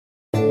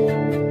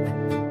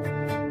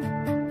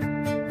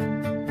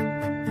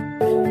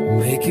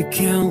Make it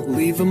count,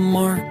 leave a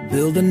mark,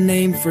 build a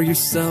name for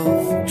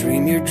yourself.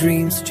 Dream your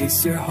dreams,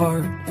 chase your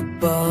heart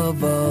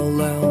above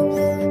all else.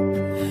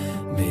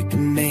 Make a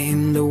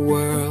name the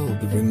world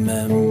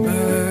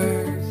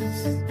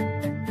remembers.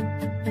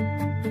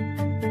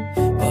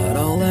 But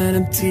all an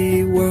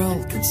empty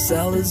world can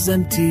sell is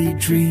empty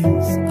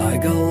dreams. I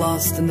got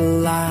lost in the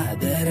lie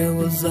that it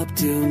was up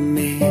to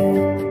me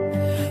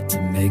to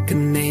make a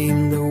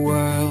name the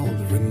world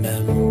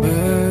remembers.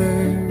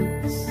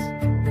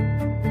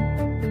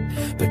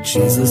 But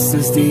Jesus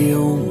is the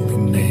only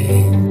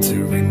name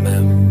to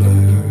remember.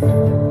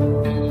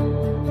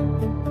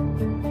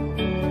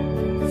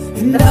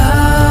 And I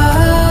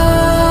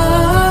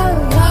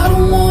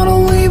don't wanna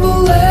leave a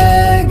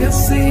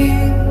legacy.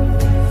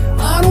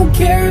 I don't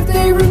care if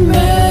they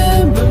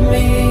remember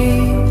me.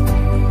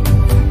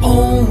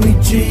 Only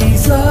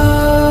Jesus.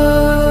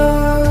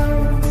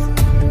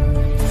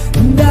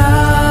 And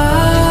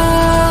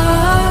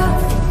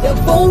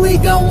I've only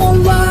got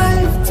one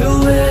life to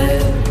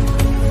live.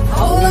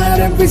 I'll let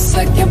every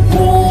second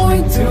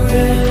point to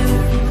it.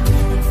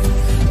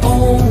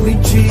 Only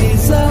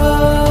Jesus.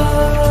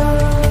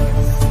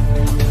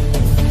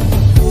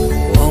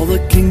 All the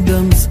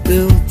kingdoms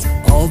built,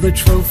 all the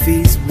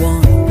trophies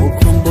won, will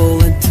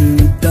crumble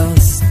into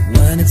dust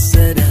when it's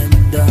said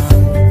and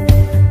done.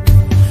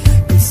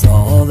 'Cause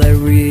all that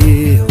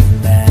really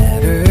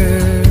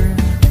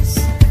matters,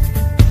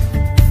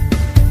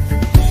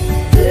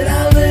 that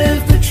I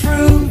live the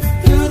truth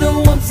through the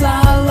ones I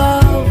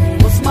love.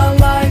 Was my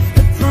life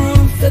the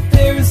proof that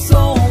there is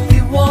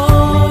only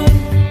one?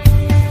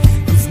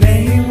 His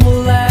name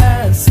will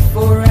last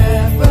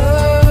forever.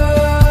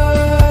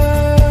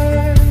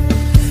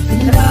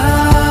 And I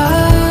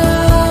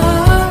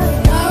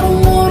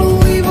don't wanna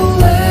leave a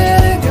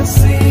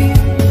legacy.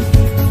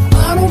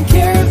 I don't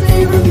care if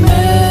they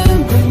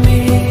remember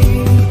me.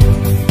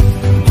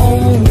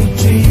 Only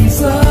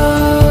Jesus.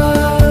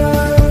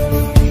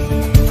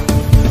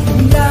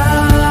 And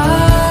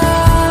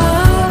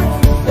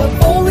I've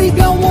only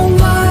got one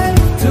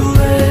life to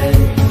live.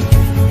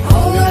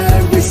 I'll let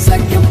every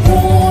second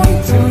point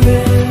to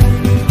it.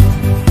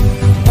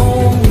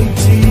 Only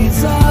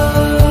Jesus.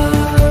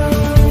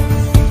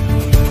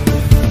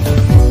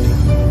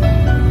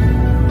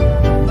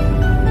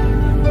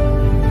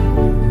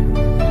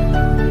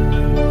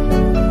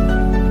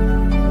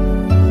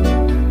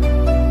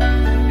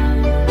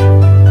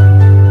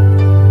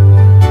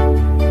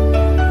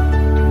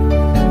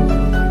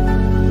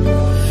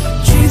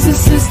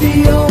 Jesus is the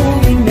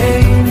only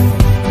name.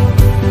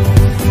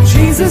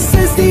 Jesus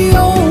is the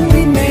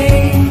only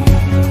name.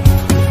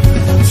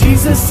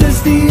 Jesus is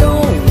the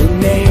only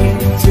name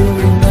to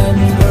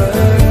remember.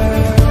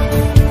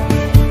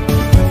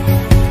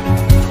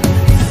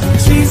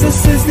 Jesus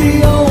is the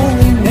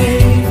only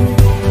name.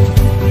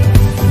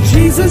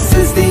 Jesus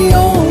is the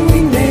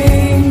only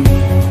name.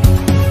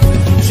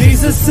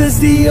 Jesus is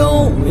the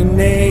only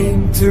name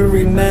to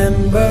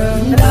remember.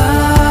 And I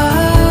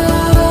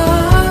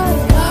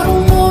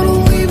don't wanna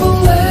leave a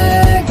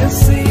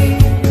legacy.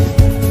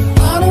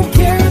 I don't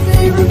care if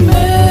they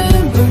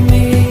remember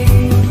me.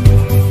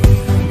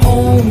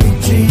 Only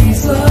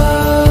Jesus.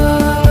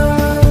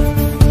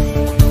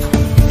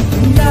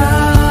 And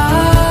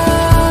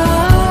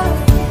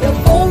I've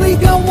only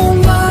got one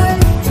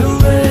life to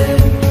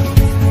live.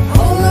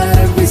 I'll let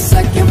every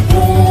second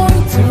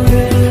point to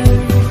it.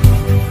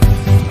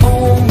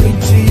 Only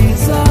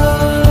Jesus.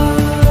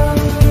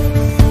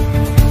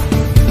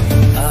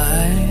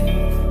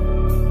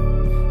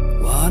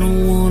 I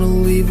don't wanna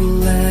leave a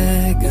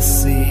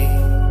legacy.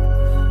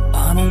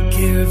 I don't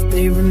care if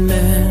they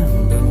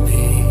remember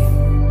me.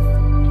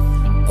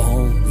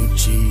 Only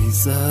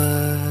Jesus.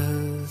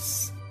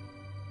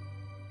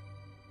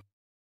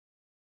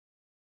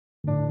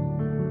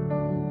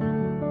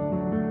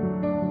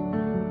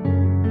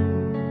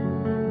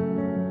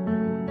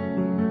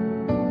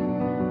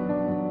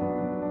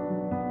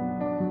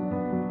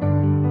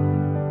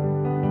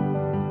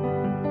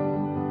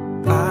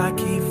 I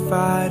keep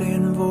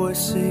fighting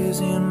voices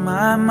in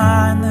my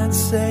mind that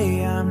say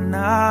I'm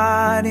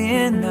not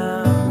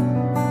enough.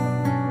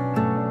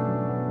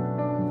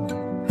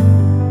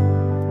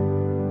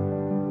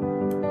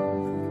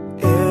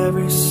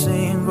 Every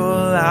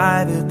single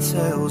lie that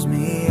tells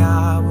me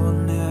I will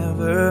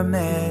never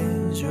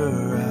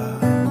measure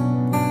up.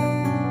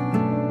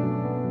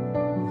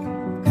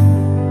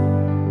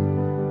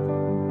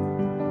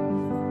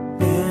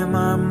 Am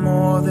I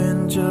more than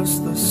just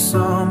the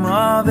sum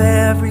of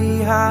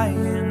every high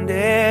and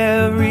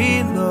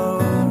every low?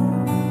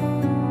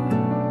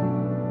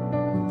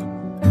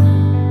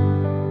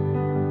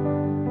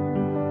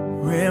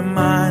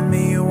 Remind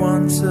me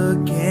once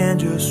again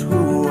just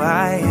who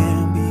I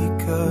am,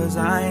 because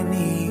I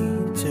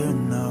need to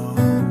know.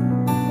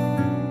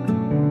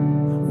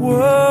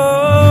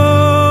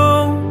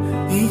 Whoa,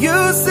 you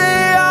say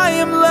I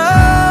am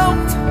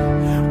loved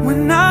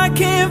when I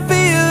can't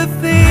feel a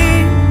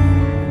thing.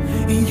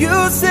 You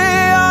say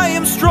I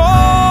am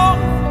strong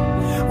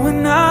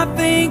when I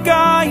think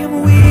I am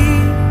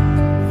weak.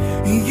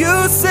 You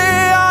say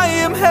I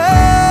am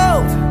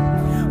held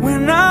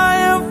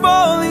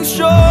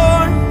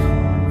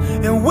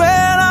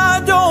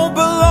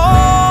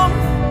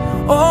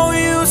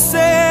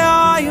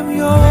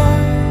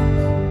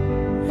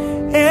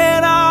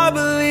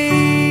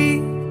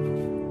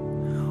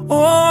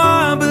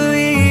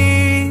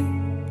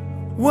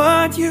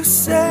you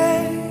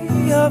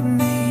say of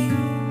me.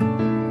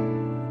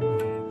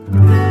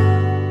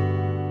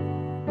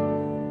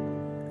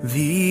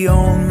 The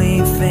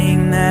only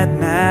thing that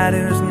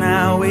matters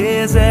now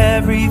is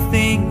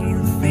everything you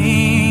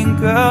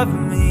think of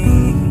me.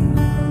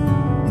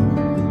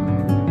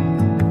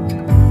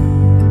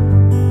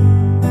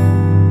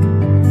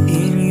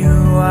 In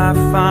you I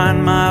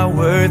find my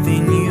worth,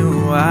 in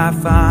you I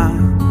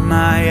find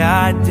my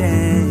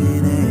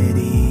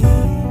identity.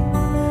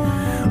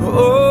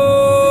 Oh,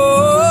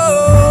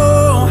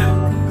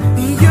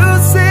 you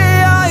say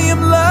I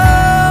am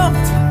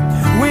loved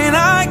when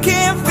I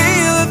can't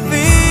feel a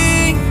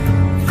thing.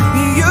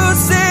 You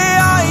say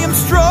I am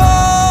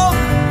strong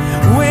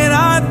when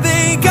I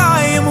think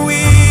I am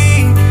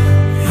weak.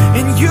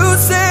 And you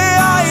say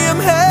I am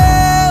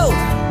held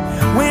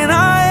when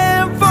I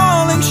am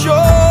falling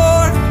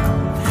short.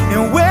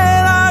 And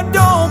when I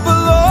don't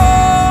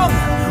belong,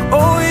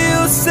 oh, you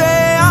say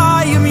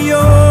I am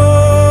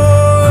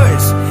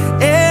yours.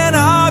 And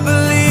I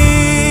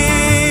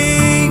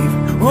believe,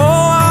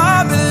 oh,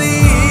 I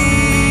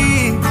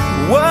believe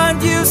what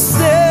you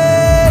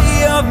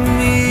say of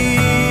me.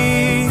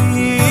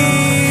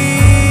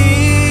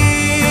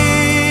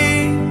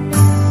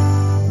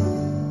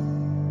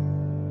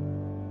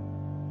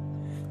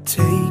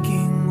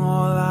 Taking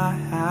all I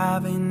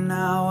have and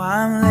now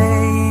I'm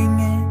laying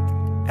it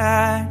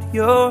at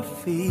your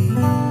feet.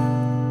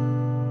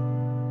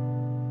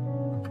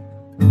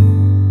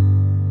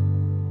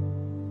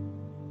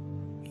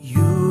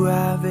 You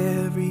have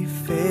every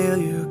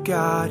failure,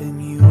 God,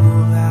 and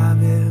you'll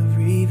have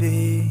every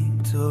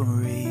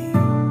victory.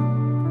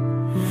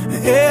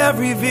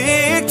 Every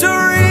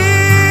victory.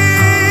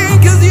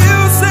 'Cause you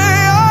say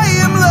I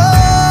am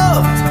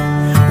loved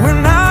when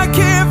I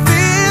can't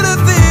feel a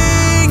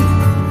thing.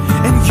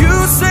 And you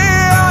say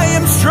I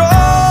am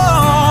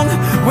strong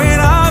when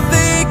I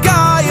think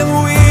I am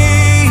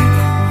weak.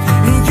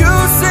 And you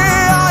say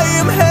I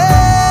am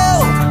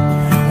held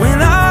when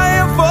I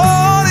am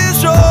falling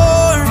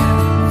short.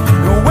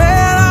 And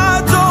when I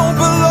don't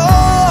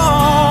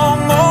belong,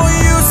 oh,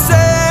 you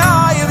say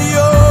I am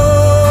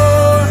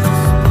yours.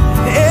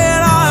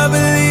 And I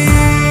believe,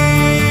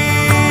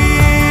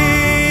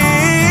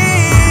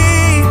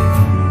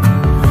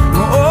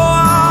 oh,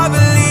 I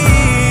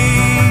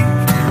believe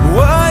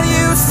what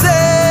you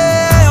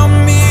say of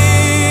me.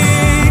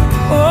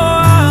 Oh,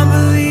 I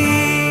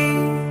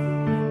believe,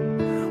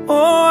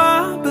 oh,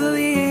 I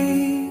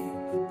believe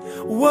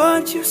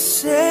what you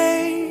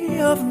say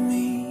of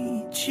me,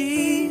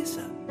 Jesus.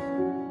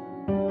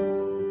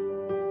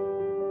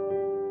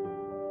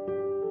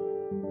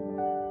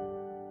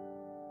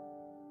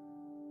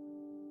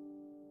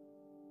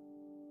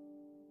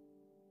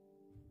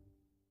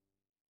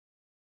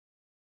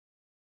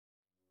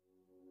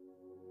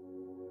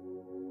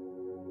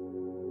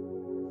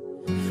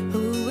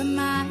 Who am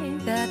I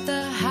that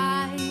the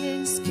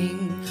highest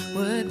king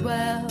would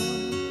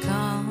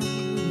welcome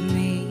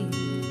me?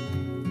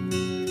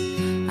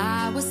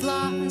 I was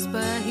lost,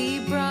 but he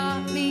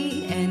brought me,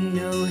 and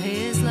know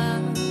his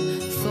love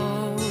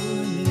for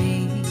me.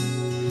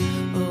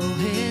 Oh,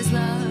 his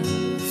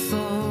love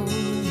for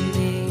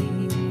me.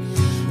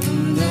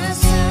 Whom the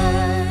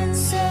sun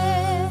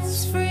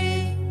sets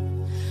free,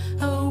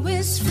 oh,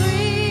 it's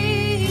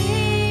free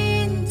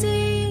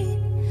indeed.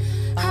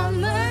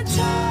 I'm a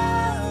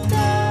child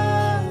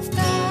of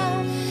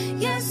God,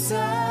 yes I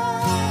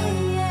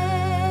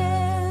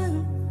am.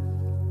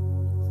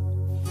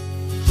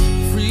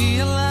 Free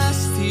at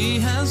last, he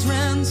has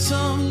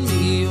ransomed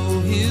me. Oh,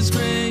 his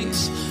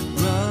grace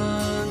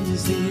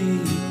runs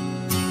deep.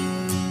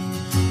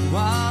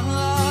 While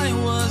I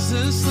was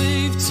a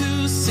slave to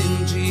sin,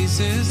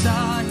 Jesus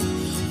died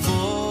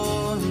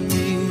for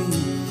me.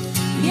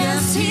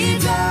 Yes, he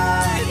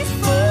died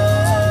for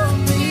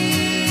me.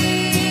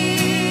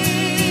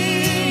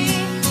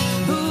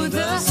 Who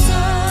the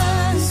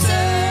sun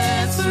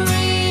sets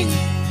free,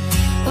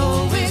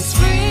 oh, it's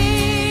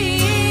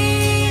free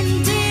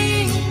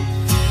indeed.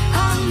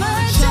 I'm a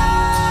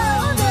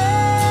child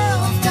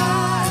of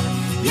God,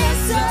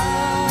 yes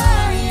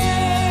I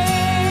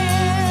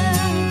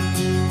am.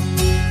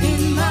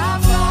 In my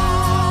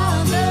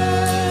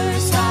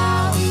Father's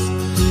house,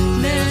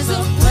 there's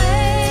a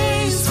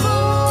place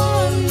for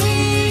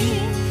me.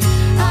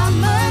 I'm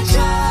a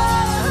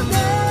child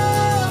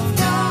of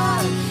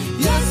God,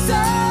 yes I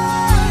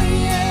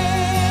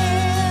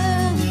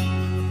am.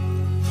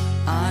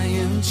 I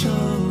am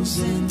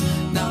chosen,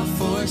 not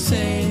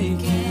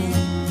forsaken.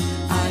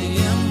 I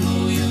am who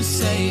you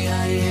say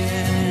I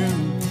am.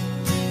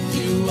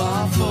 You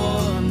are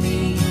for me,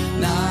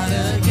 not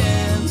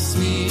against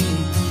me.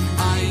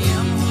 I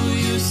am who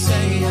you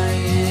say I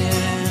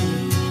am.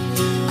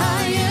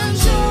 I am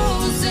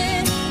chosen,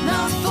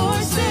 not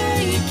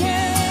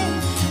forsaken.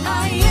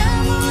 I am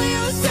who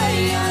you say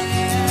I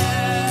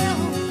am.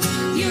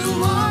 You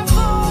are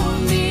for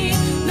me,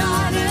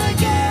 not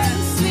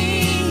against me.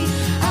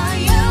 I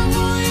am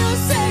who you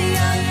say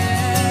I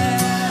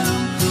am.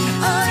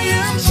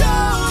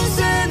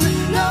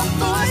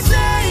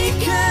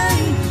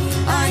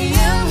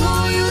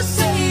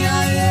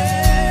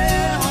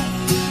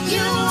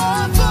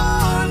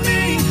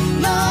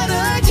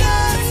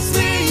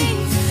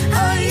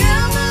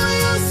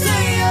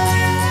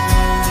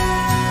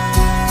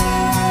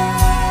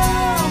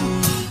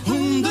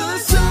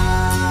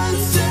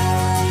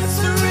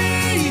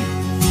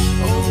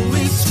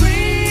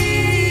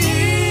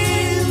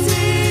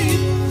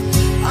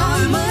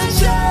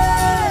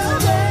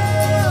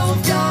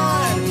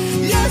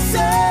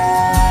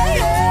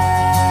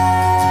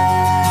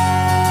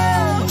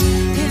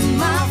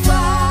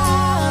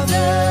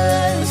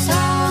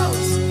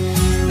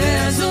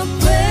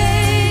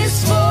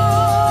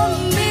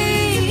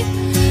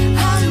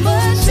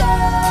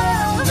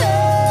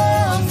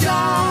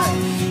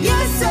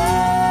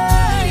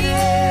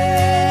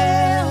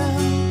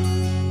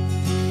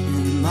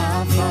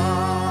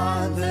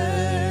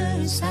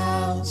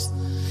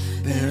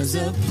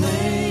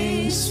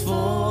 place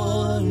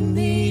for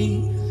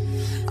me.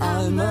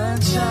 I'm a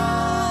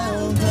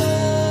child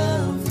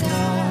of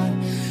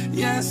God.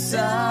 Yes,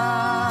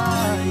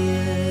 I am.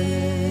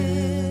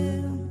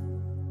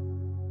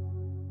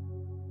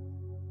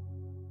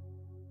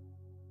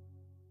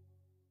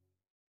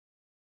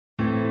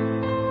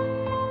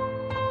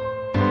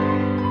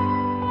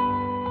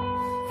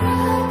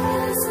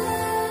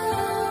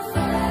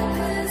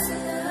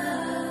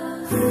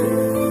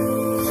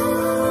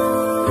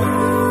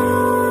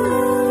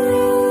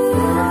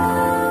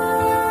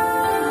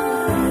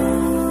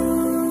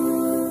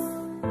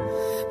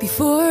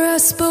 Before I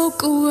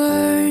spoke a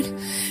word,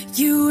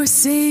 you were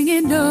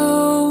singing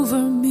over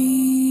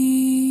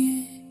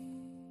me.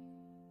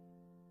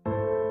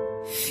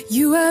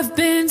 You have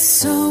been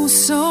so,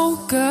 so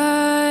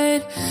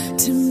good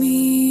to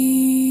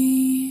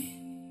me.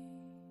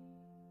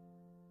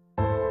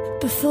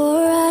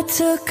 Before I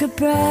took a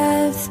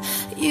breath,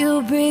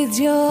 you breathed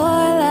your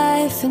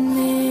life in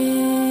me.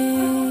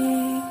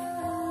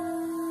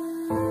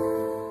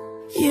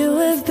 You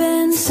have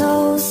been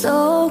so,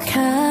 so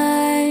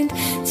kind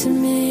to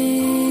me.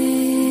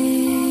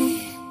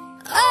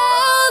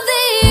 Oh,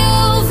 the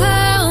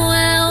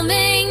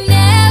overwhelming,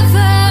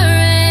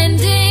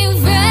 never-ending,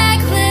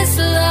 reckless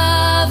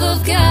love of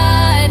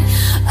God.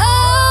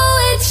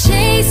 Oh, it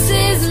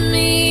chases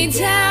me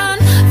down,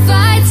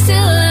 fights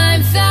till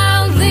I'm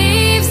found,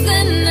 leaves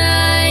the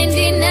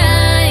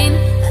 99.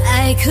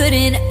 I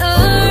couldn't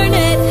earn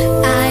it,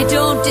 I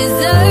don't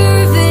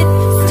deserve it,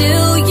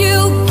 still you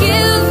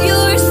give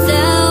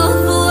yourself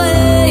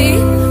away.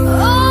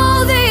 Oh,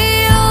 the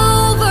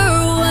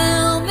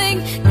overwhelming,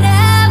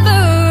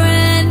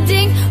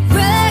 never-ending,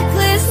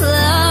 reckless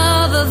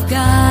love of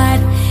God.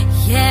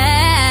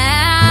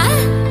 Yeah.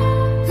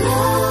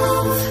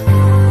 Love,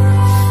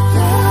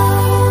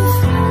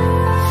 love,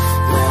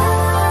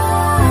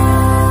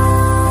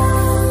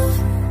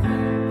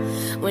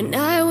 love. When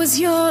I was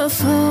your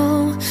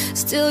foe,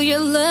 still your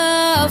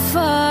love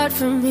fought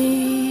for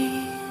me.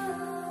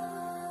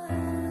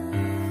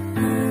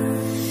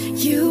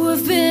 You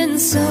have been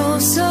so,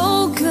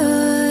 so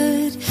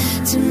good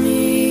to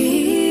me.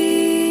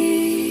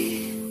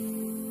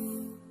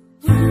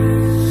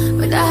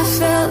 When I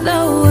felt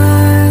no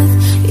worth,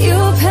 you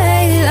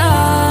paid it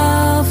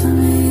all for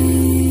me.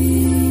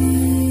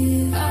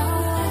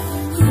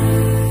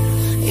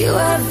 You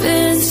have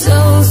been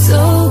so,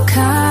 so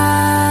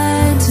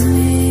kind to me.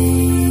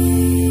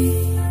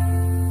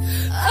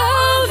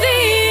 Oh,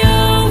 the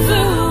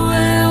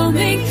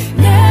overwhelming,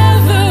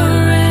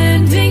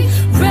 never-ending,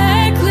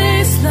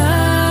 reckless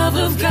love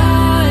of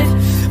God.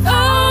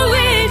 Oh,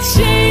 it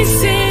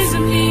chases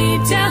me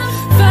down,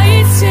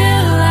 fights till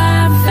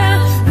I'm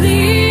found,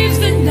 leaves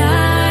the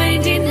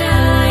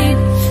 99.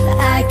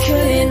 I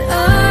couldn't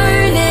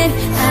earn it,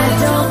 I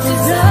don't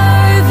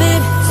deserve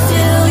it,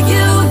 still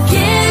you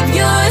give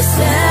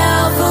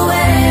yourself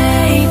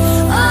away.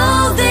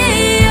 Oh, the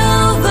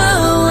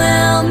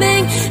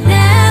overwhelming,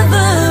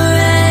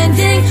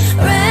 never-ending,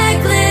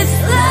 reckless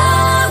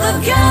love of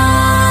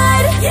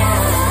God.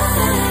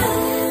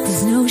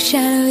 There's no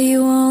shadow you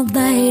won't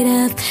light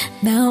up,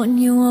 mountain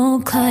you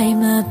won't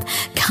climb up,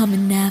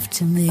 coming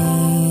after me.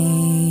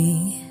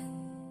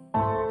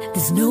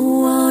 There's no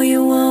wall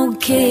you won't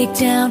kick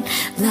down,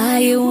 lie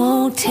you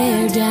won't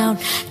tear down,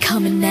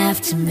 coming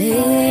after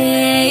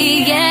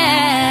me.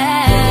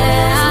 Yeah.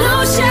 There's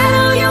no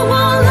shadow you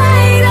won't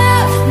light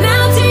up,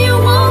 mountain you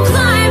won't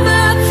climb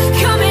up,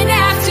 coming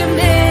after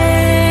me.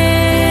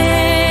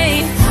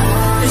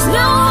 There's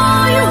no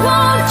wall you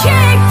won't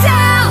kick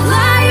down,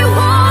 lie you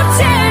won't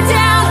tear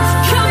down,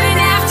 coming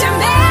after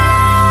me.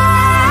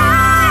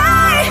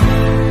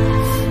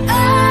 Oh,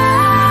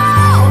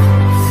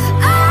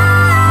 oh,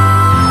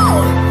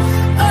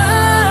 oh,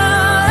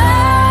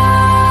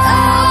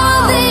 oh,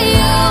 the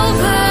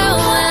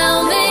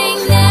overwhelming,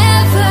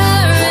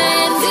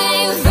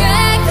 never-ending,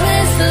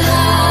 reckless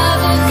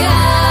love of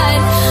God.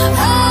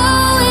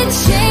 Oh, it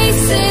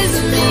chases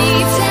me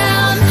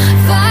down,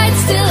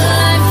 fights till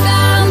I'm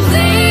found,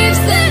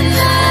 leaves the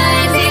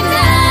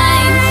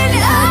 99.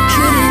 I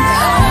couldn't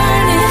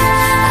earn it,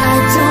 I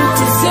don't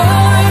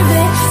deserve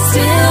it,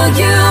 still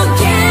you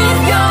give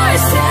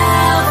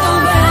yourself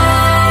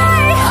away.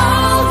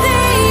 Oh,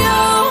 the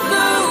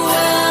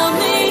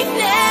overwhelming,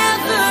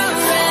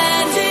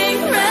 never-ending,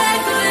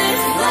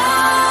 reckless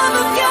love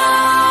of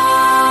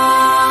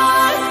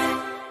God.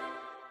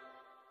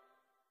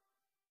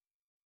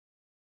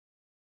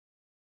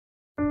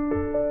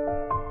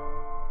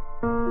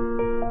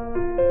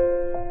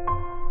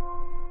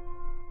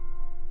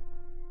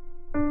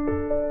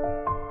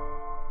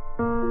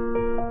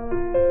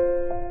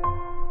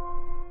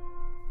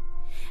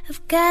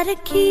 I've gotta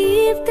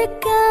keep the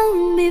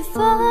gun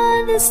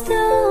before the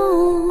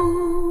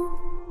storm.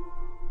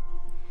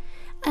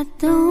 I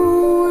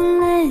don't want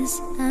less,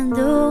 I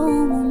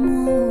don't want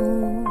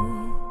more.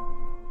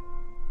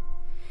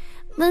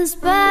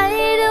 Must buy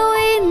the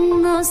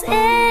windows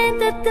and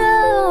the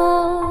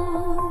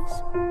doors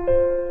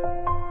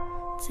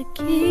to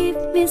keep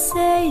me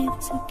safe,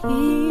 to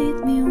keep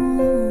me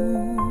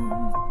warm.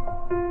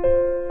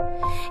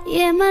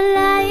 Yeah, my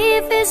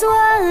life is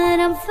what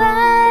I'm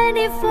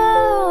fighting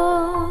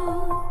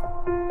for.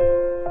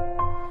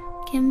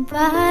 Can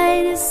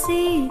buy the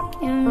sea,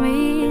 can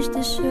reach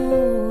the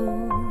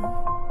shore.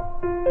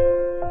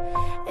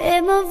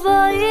 And my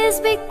voice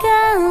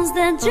becomes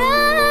the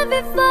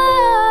driving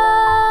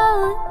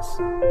force.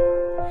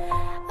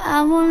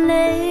 I won't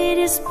let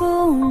it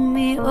pull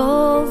me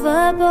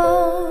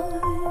overboard.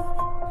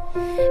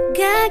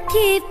 God,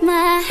 keep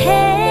my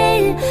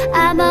head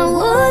above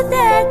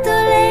water,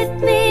 don't let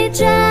me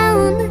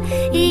drown.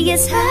 It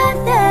gets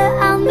harder,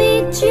 I'll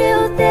meet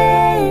you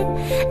there.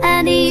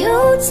 I need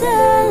you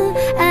turn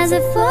as I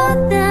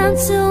fall down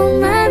to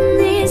my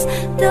knees.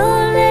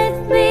 Don't let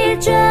me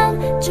drown,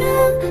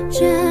 drown,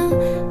 drown.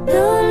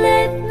 Don't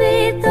let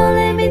me, don't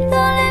let me,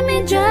 don't let me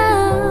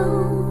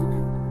drown.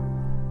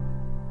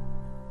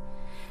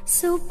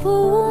 So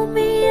pull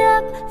me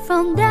up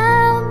from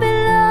down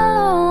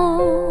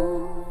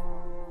below,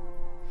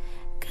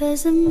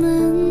 'cause I'm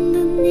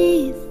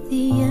underneath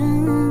the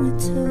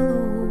undertow.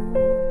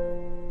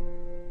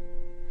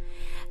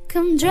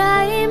 Come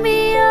dry me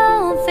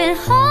off and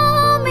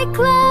hold me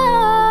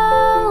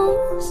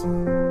close.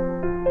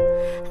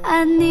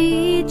 I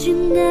need you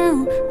now,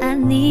 I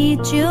need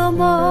you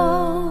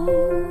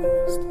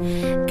most.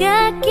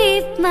 God,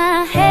 keep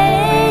my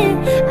head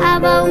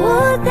above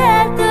water,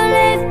 don't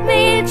let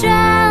me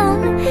drown.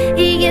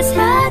 It gets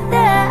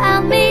harder,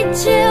 I'll meet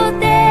you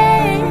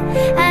there.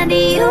 I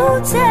need you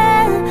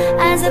turn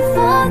as I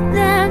fall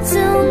down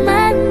to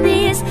my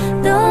knees.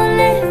 Don't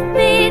let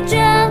me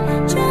drown,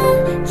 drown,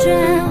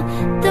 drown.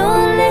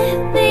 Don't let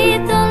me,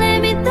 don't let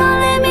me, don't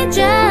let me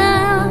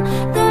drown.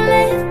 Don't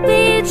let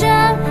me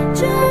drown,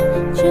 drown,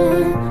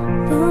 drown.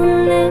 Don't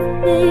let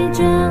me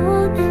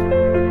drown.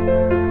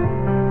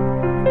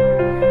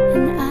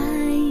 And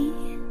I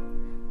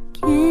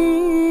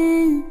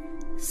can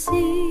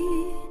see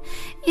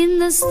in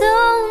the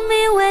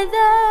stormy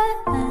weather.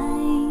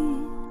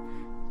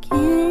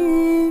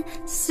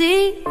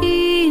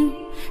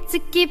 To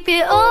keep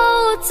it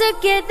all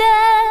together,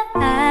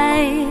 I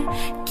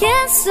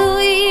can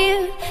swim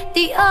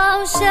the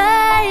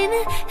ocean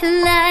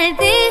like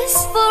this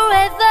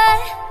forever.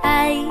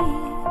 I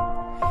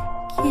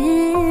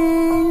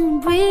can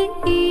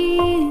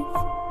breathe.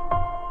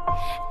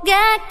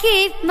 God,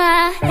 keep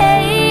my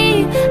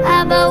head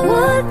above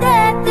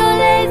water, don't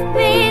let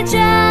me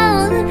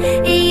drown.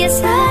 It gets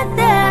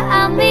harder,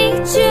 I'll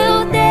meet you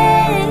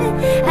there.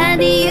 I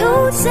need you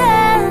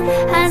turn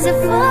as I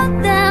fall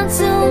down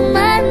to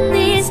my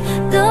knees.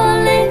 Don't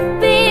let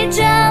me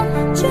drown,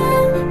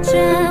 drown,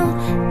 drown.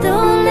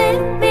 Don't let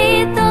me,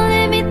 don't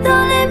let me,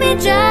 don't let me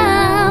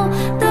drown.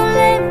 Don't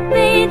let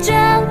me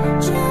drown,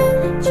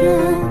 drown,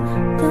 drown.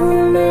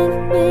 Don't let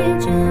me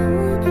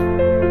drown.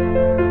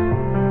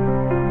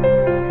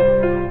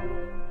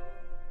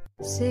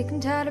 Sick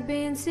and tired of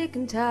being sick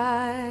and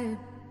tired.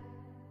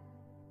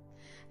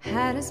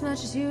 Had as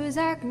much as you as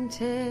I can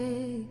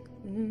take.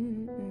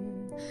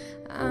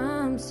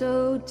 I'm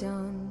so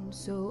done,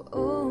 so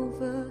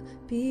over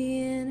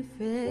being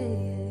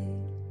afraid.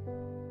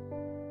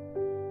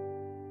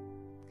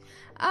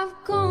 I've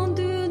gone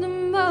through the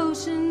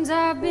motions,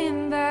 I've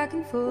been back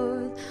and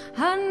forth.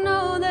 I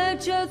know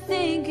that you're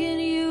thinking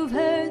you've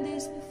heard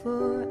this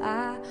before.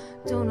 I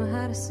don't know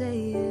how to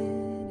say it,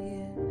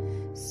 yeah.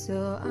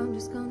 So I'm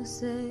just gonna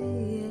say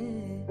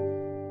it.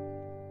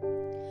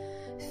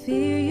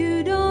 Fear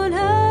you don't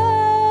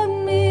hurt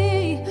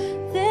me.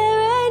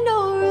 There ain't no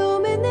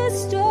room in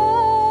this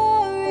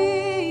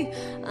story.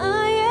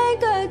 I ain't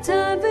got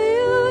time for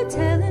you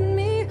telling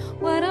me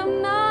what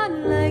I'm not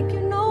like.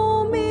 You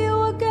know me,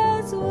 well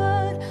guess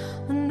what?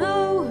 I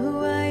know who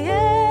I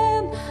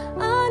am.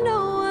 I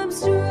know I'm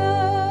strong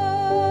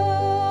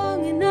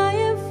and I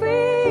am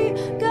free.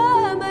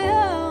 Got my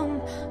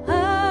own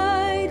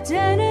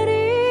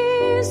identity.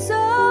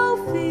 So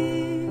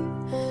fear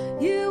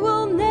you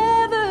will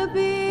never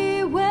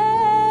be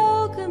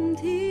welcomed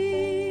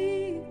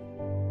here.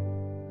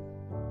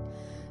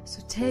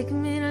 So take a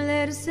minute,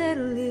 let it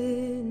settle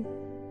in.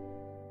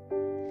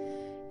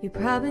 You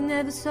probably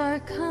never saw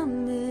it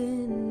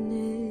coming,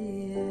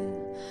 yeah.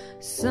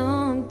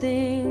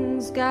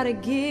 Something's gotta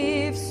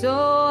give, so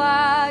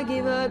I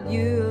give up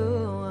you.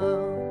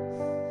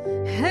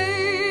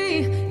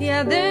 Hey,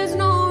 yeah, there's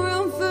no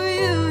room for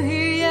you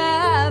here,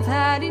 yeah, I've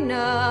had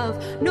enough.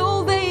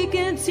 No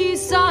vacancy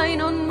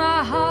sign on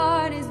my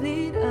heart is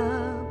lit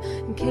up,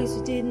 in case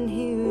you didn't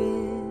hear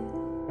it.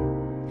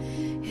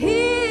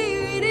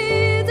 Here it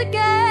is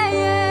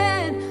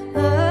again.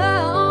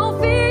 Oh,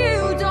 fear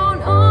you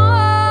don't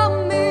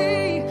own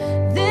me.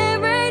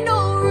 There ain't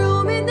no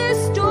room in this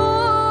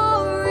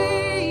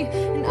story,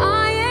 and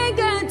I ain't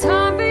got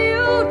time for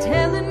you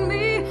telling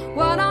me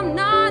what I'm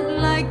not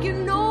like. You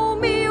know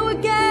me, well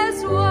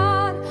guess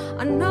what?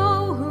 I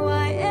know who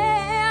I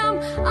am.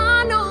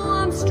 I know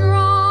I'm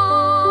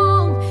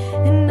strong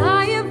and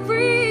I am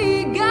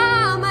free.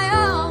 Got my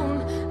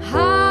own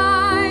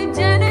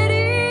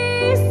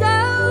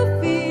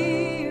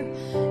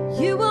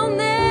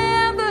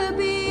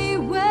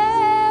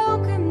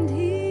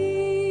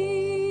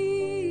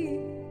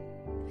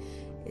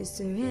Is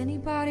there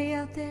anybody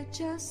out there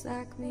just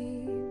like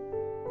me?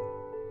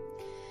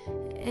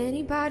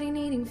 Anybody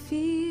needing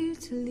fear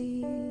to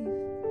leave?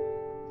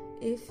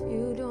 If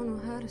you don't know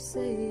how to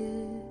say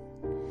it,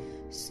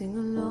 sing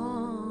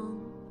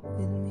along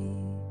with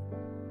me.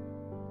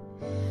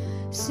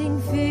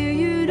 Sing fear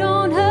you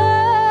don't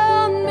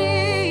hurt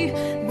me.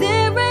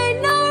 There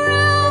ain't no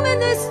room in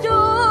this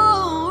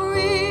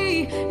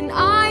story, and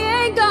I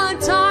ain't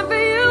got time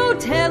for you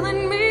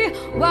telling me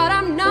what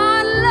I'm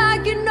not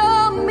like. You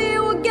know me,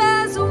 well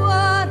guess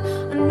what?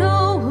 I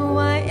know who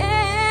I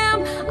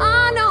am.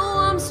 I know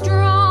I'm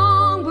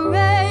strong,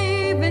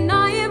 brave, and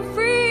I am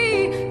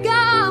free.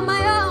 Got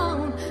my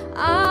own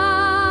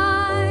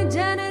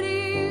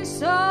identity,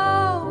 so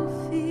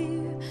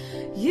fear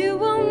you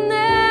will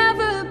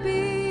never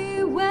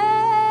be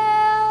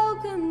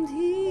welcomed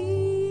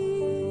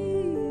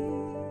here.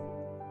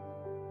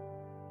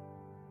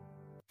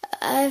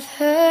 I've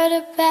heard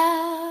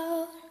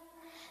about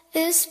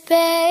this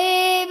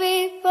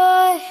baby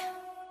boy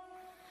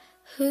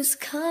who's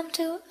come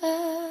to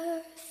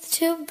earth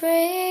to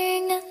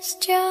bring us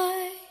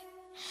joy,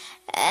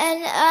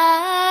 and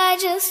I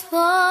just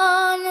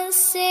wanna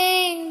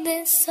sing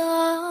this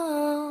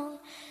song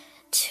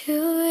to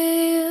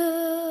you.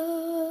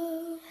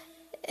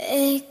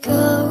 It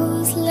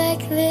goes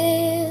like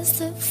this: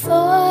 the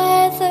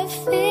fourth, the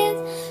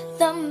fifth,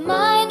 the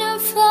minor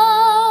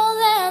fall,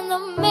 and the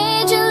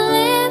major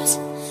lifts.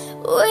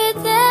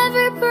 With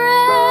every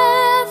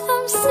breath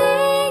I'm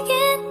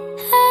singing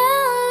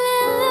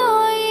hallelujah,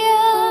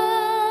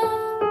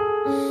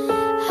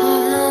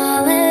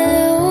 hallelujah,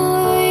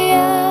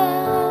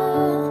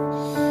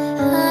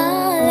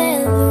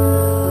 hallelujah,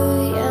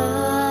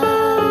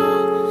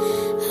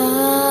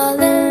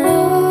 hallelujah,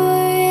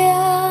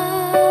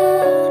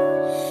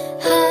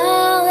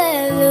 hallelujah.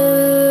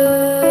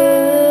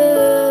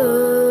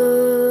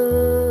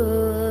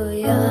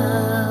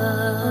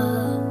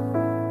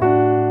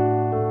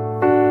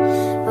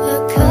 A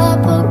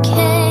couple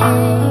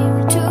came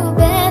to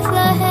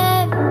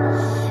Bethlehem,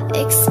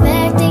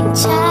 expecting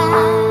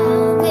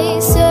child. They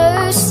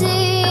searched the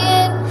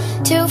inn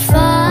to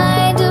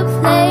find a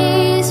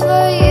place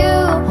where you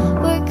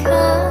were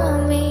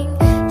coming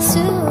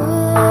soon.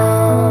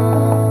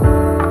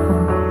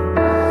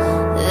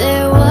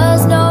 There was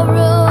no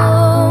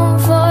room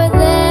for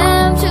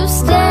them to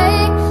stay,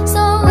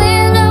 so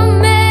in a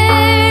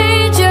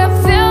manger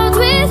filled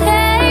with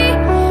hay,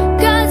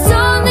 God's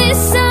only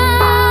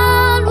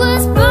Son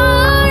was born.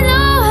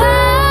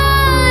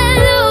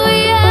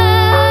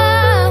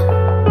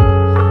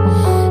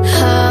 Oh,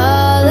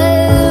 hallelujah,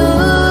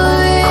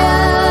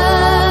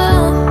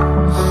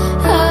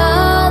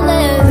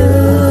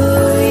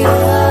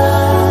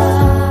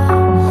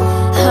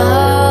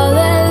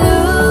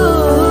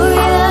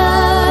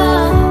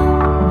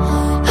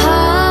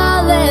 hallelujah,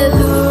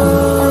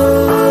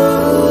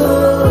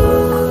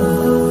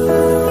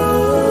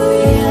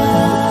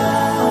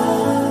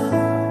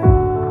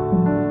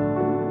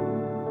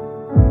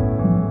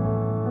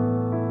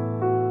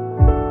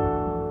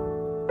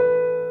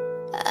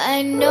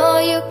 I know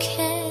you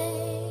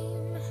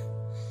came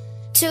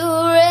to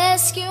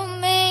rescue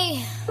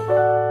me.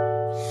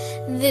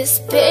 This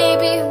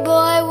baby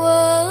boy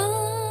would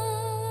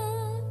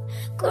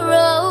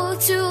grow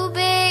to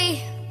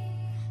be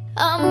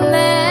a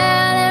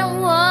man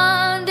and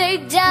one day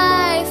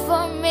die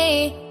for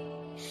me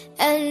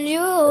and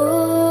you.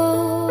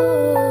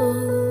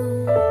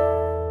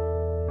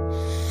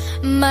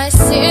 My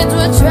sins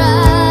would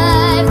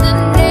drive the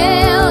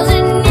nails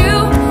in you.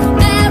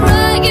 That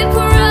rugged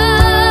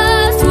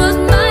cross was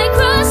my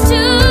cross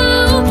too.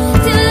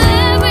 Till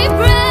every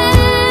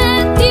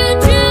breath you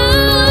drew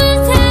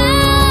was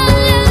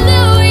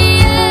hallelujah,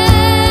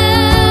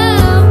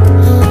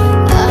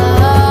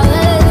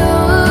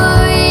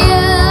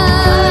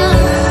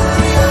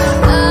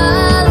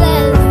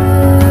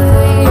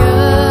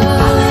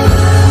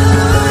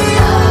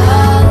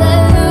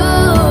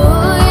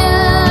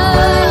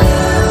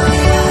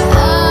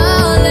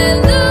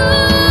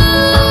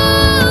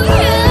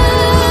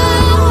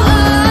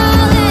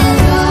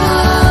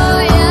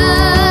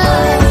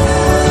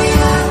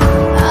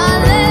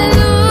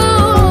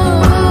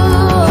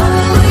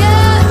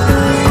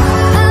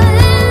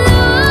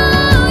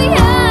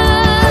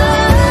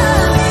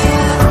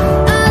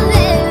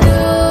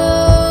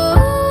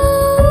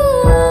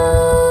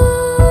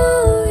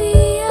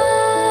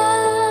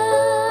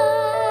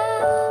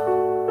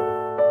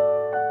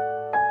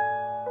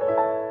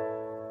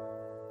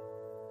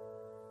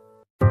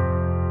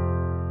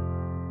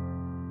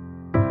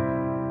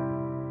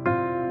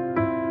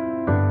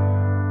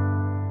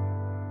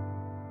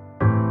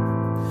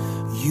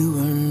 You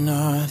are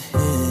not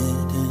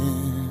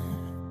hidden.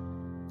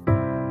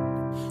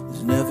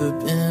 There's never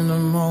been a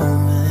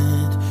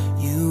moment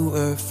you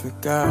were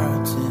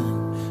forgotten.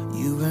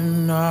 You were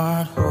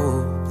not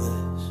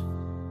hopeless.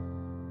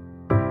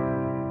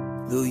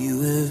 Though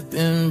you have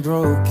been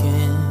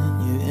broken,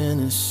 your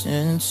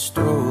innocence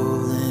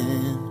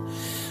stolen,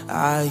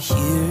 I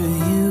hear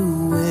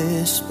you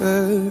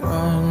whisper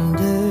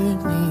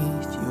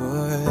underneath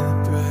your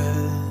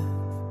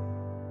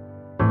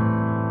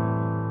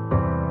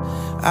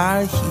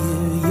I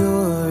hear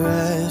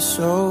your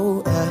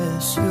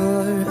SOS,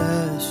 your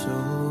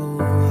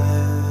SOS.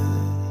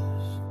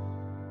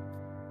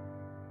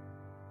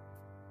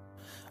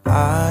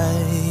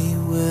 I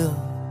will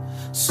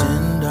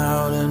send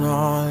out an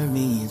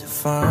army to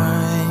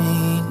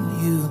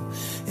find you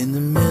in the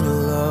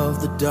middle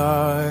of the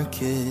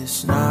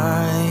darkest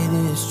night.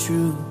 It's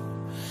true,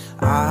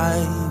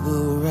 I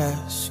will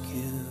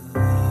rescue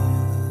you.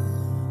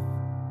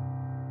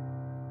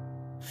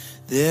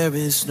 There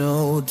is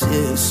no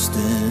distance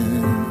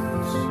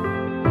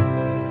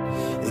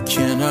that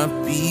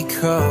cannot be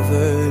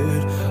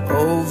covered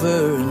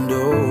over and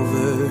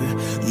over.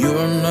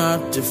 You're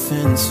not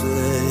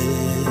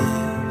defenseless.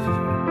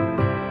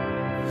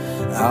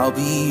 I'll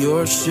be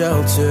your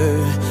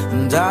shelter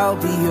and I'll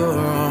be your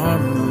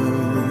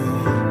armor.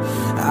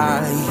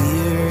 I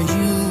hear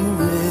you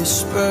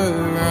whisper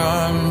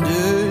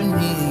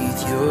underneath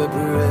your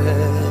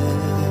breath.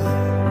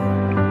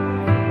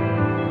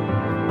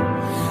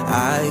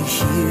 I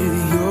hear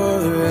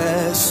your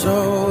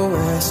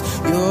SOS,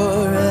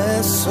 your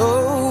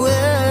SOS,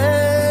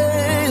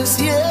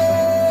 yeah.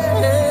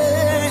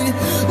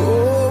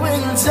 Oh,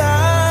 and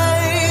I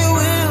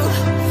will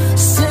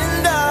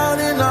send out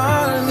an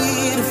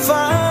army to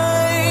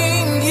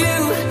find you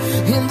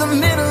in the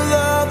middle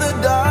of the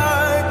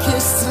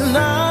darkest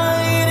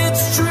night.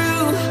 It's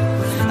true,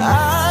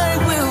 I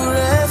will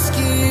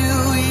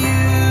rescue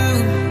you.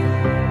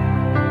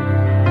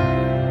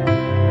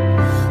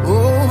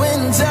 Oh,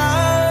 and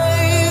I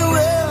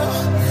will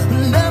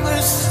never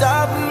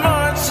stop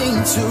marching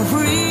to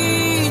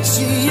reach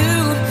you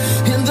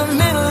in the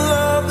middle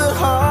of the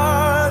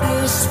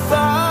hardest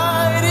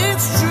fight.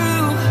 It's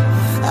true,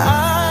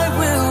 I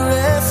will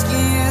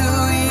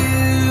rescue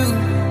you.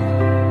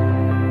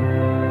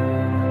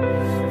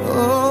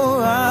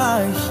 Oh,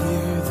 I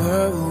hear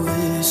the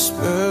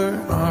whisper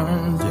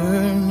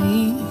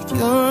underneath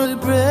your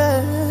breath.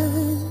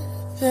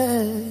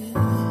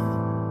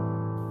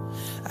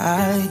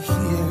 I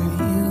hear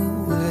you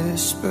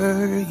whisper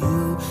you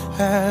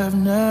have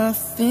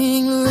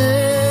nothing left.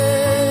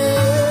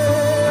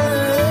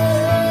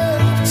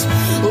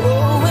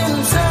 Oh,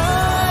 and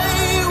I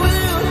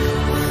will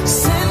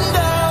send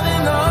out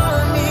an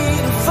army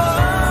to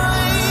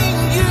find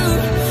you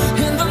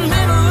in the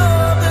middle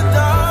of the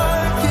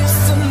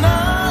darkest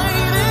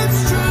night. It's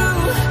true,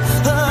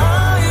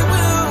 I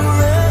will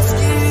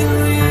rescue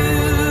you.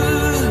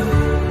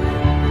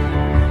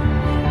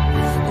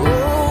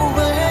 Oh,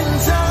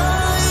 and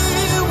I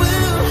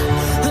will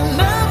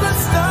never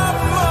stop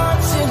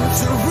marching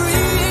to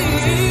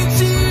reach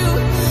you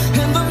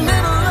in the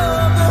middle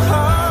of the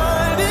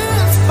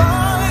hardest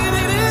fight.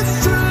 It is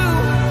true,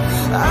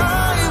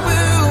 I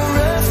will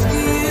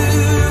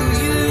rescue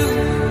you.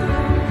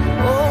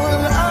 Oh,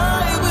 and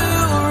I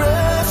will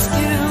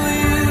rescue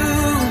you.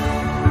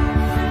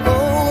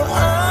 Oh,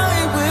 I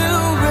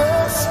will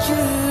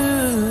rescue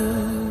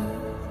you.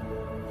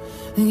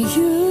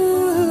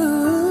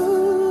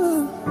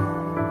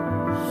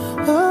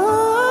 Oh,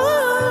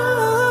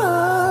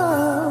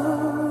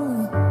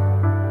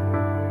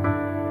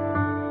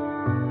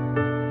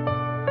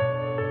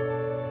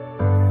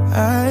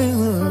 I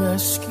will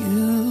rescue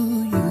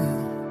you.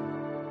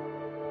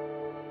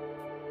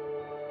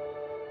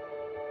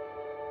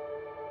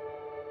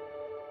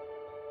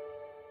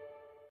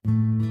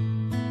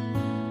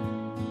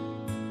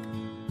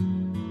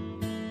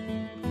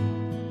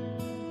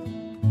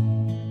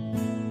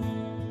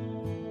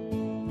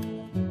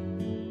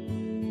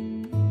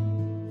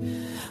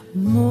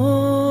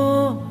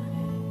 Morning,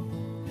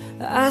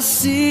 I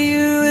see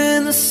you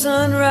in the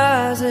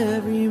sunrise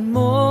every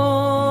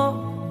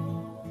morning.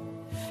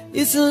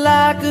 It's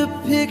like a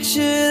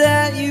picture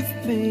that you've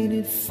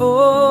painted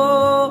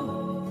for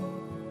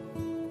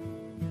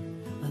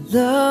a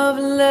love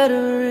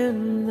letter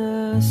in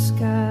the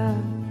sky.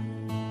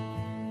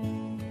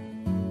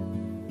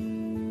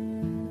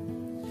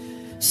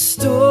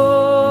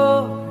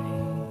 Story,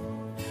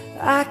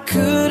 I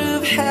could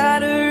have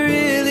had a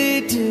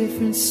really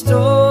different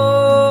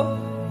story,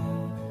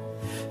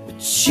 but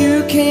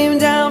you came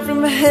down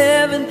from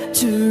heaven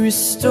to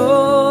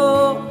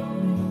restore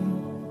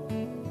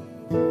me,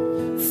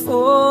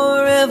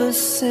 forever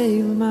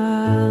save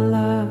my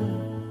life.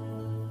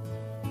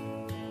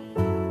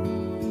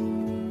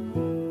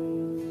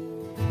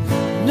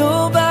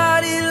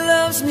 Nobody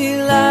loves me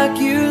like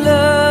you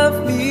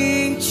love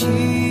me,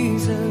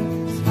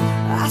 Jesus.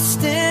 I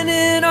stand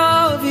in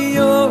awe of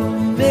your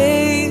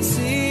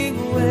amazing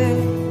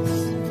ways.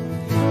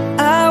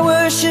 I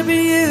worship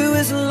you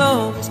as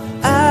long as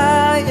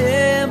I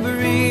am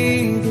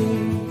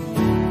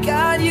breathing.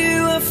 God,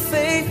 you are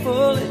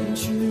faithful and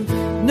true.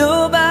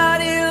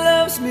 Nobody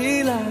loves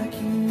me like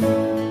you.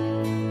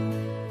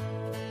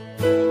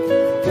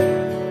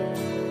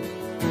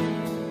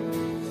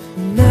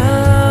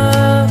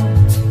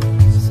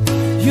 Mountains,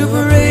 you're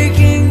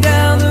breaking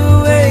down the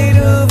weight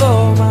of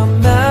all my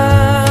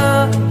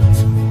mountains.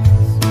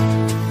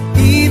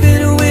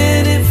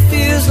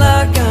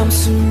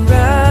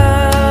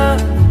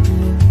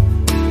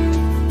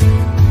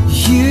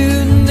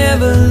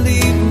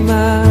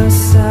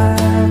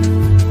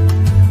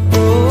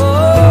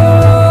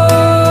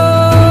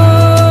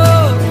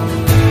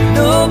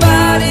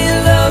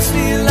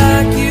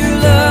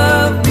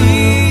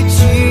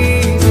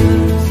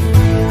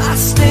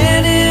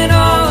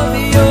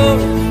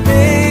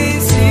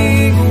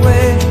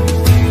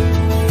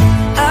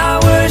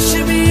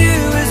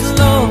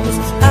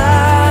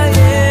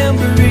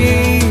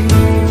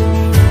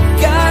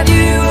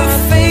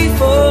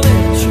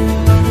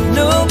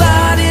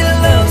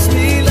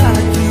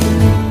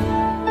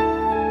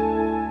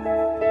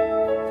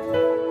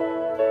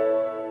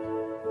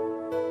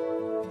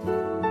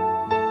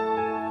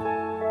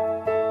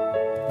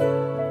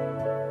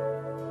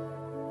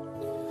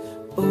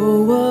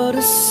 Oh, what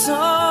a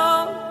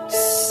song to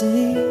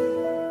sing.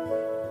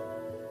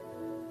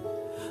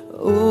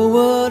 Oh,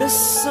 what a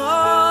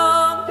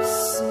song to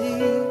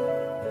sing.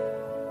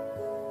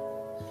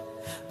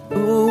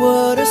 Oh,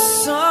 what a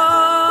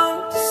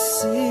song to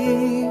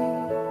sing.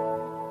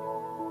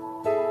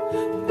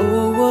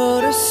 Oh,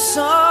 what a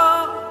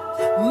song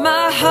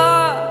my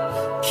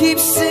heart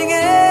keeps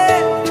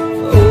singing.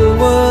 Oh,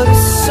 what a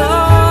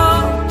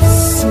song to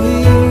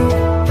sing.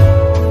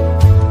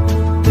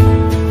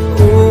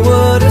 Oh,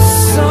 what a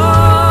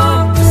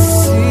song to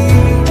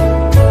sing.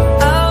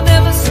 I'll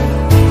never sing.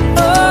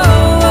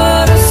 Oh,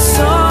 what a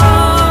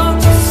song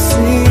to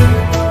sing.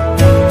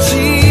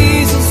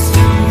 Jesus,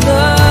 you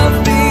love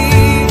me,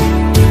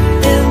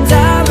 and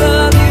I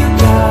love you,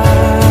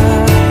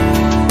 God.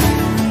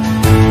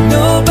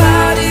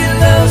 Nobody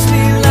loves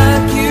me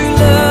like you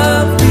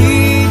love me,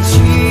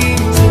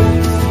 Jesus.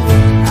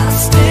 I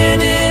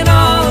stand in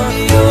awe of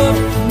your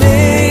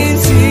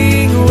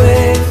amazing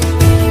ways.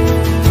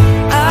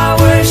 I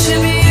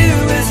worship you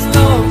as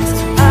long as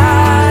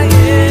I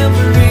am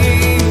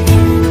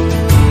breathing.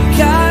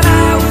 God,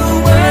 I will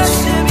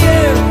worship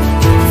you,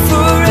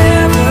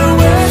 forever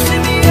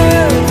worship you.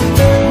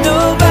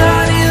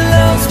 Nobody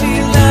loves me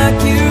like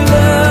you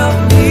love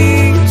me,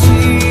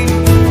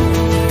 Jesus.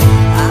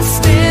 I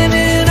stand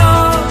in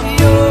awe of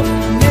your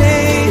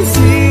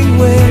amazing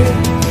ways.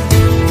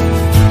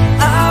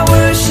 I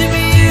worship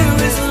you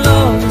as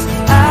long as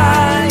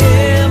I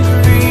am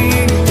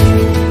breathing.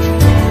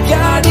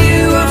 God,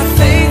 you are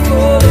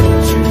faithful and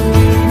true.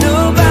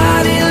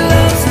 Nobody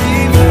loves me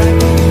like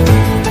you.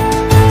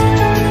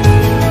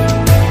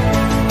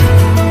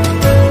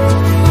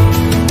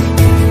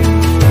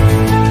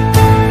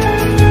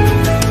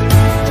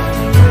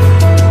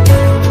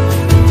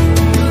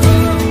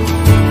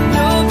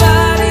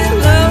 Nobody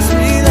loves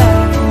me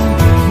like you.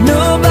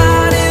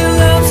 Nobody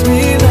loves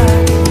me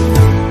like you.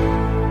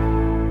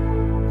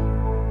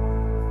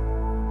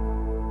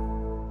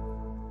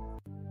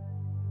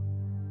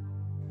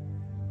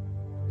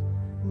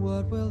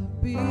 What will it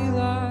be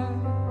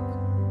like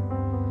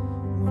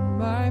when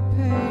my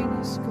pain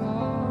is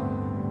gone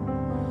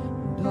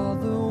and all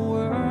the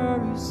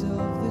worries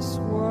of this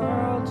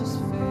world just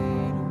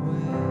fade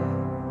away?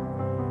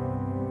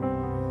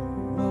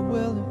 What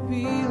will it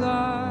be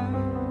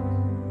like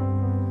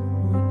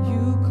when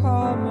you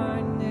call my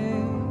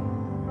name,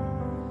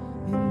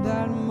 in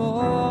that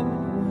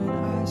moment when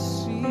I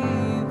see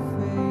you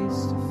face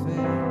to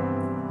face?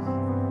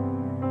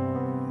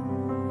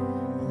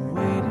 I'm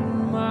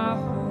waiting my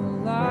whole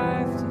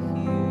life to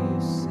hear you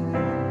say,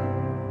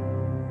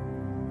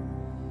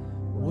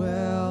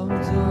 well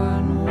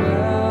done,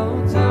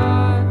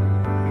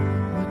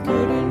 my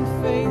good and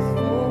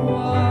faithful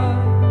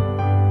one.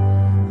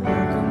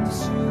 Welcome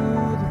to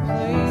the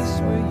place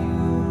where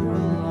you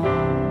belong.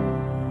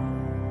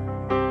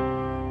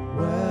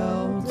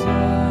 Well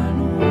done,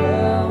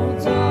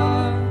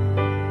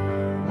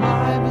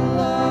 my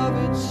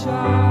beloved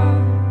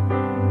child.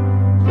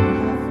 You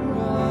have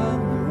run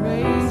the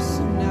race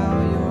and now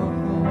you're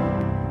home.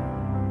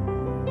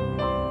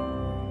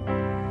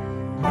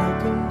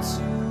 Welcome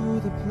to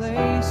the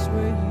place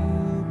where you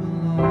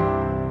belong.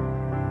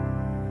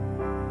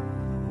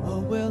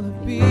 What will it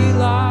be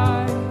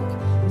like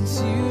when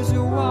tears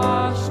are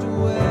washed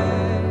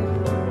away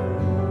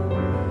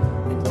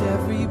and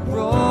every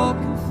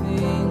broken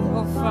thing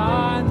will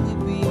finally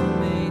be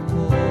made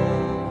whole?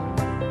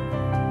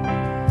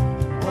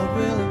 What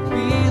will it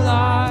be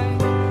like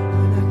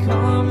when I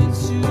come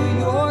into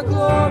your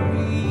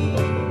glory,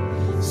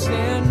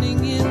 standing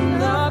in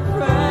the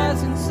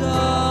presence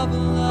of a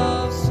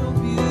love so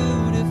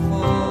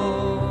beautiful?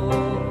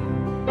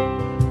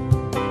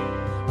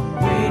 I'm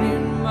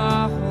waiting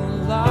my whole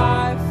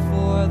life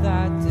for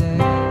that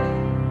day.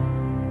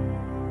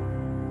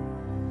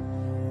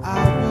 I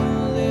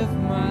will live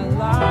my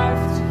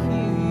life to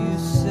hear you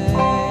say,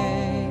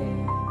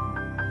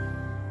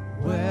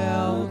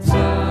 well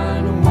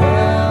done,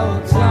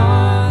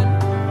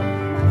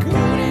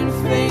 good and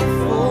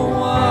faithful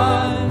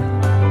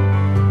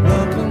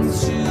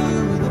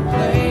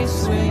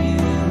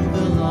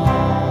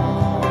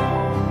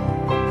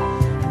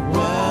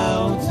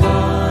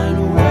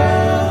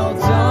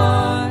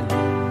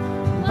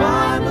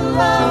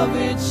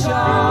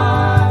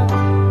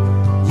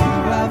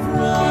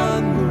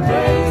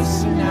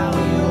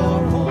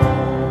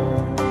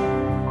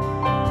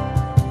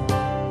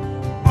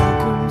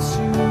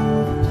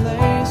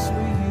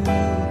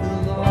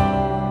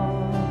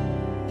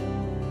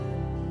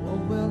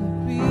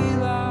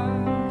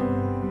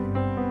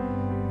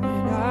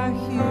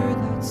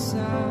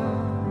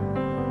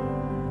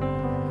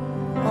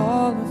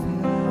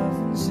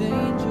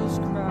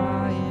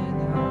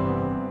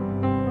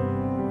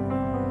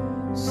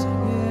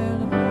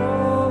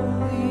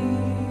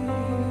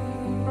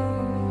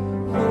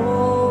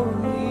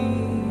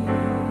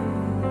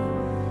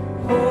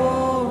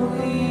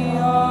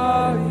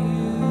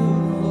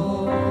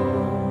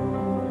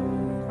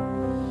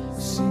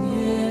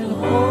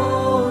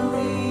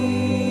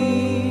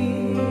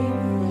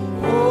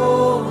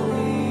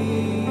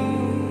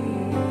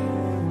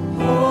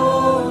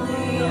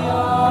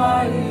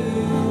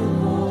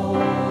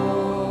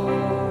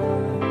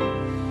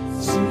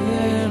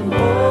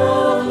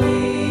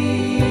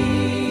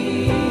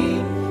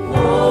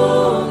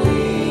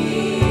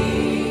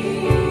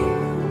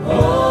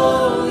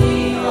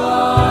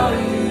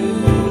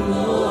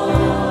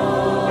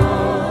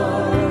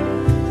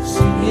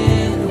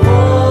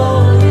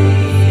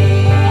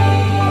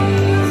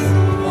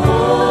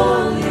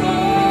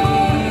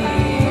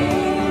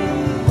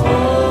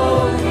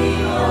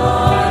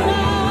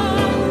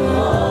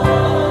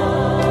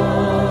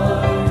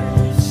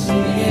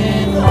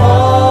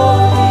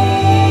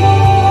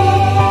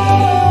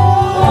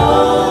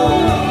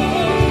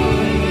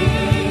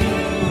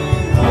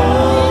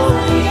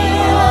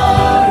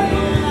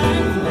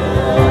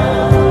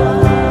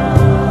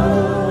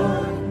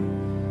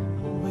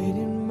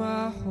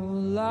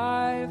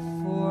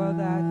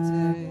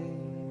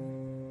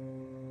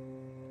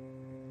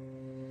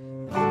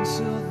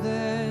Until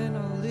then,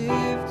 I'll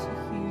live to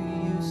hear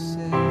you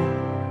say,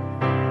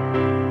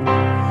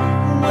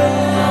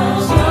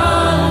 well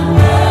done,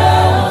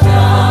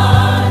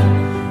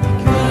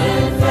 good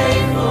and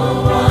faithful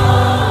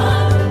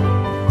one.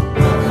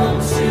 Welcome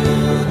to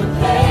the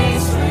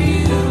place where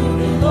you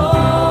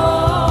belong.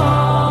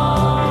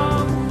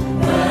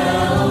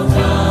 Well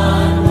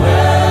done,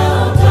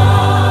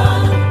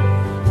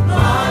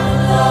 my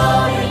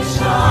loving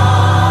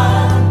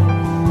child.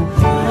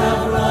 You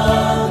have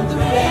run the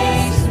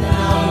race,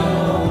 now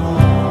you're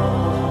home.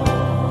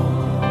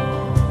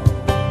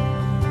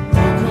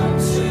 Welcome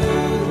to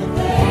the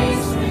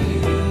place where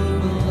you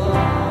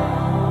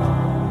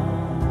belong.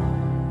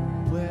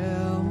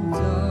 Well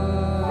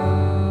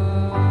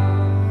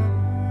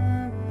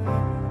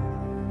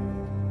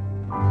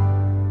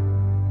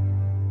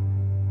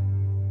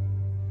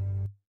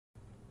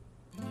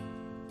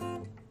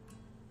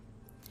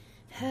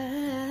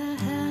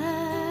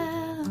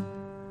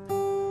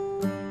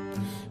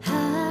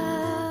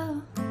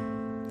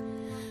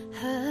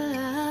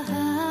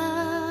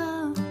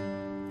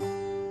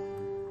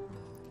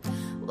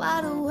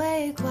Wide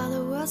awake while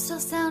the world's still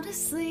sound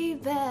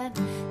asleep, and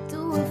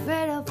too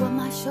afraid of what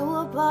might show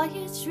up while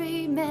you're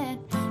dreaming.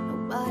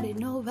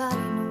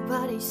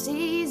 Nobody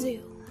sees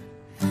you.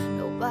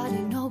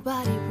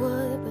 Nobody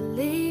would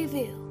believe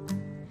you.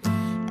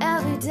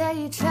 Every day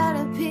you try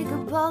to pick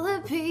up all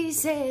the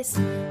pieces,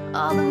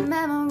 all the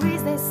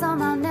memories, they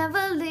somehow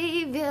never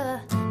leave you.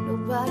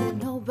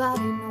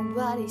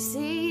 Nobody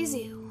sees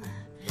you.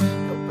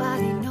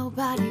 Nobody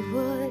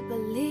would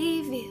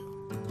believe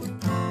you.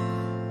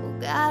 Oh,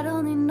 God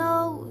only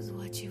knows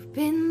what you've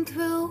been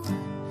through.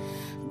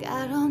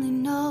 God only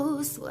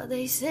knows what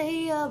they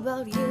say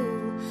about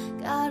you.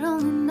 God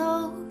only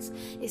knows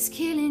it's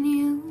killing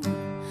you.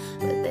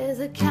 But there's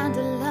a kind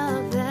of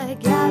love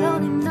that God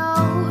only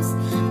knows.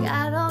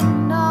 God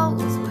only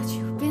knows what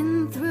you've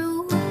been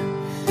through.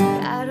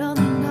 God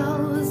only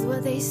knows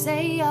what they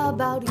say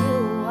about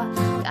you.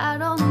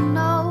 God only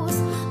knows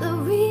the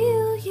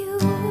real you.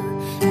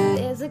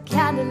 There's a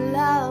kind of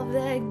love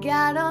that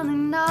God only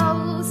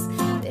knows.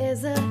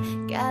 There's a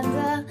kind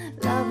of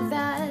love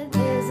that,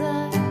 there's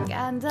a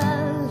kind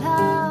of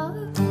love,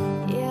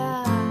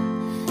 yeah.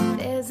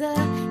 There's a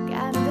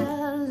kind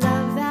of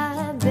love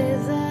that,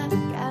 there's a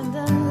kind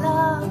of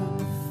love.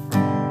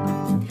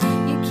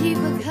 You keep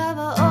a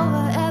cover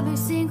over every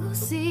single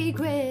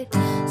secret,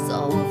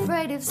 so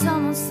afraid if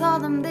someone saw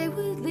them they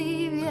would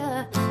leave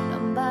you.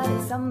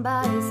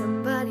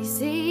 Somebody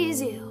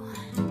sees you.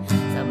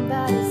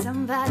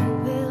 Somebody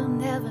will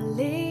never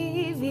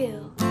leave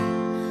you.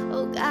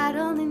 Oh, God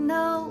only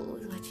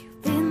knows what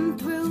you've been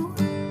through.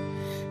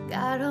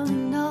 God only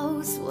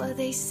knows what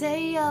they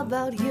say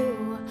about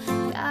you.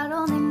 God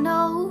only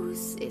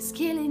knows it's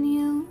killing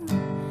you.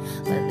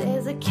 But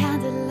there's a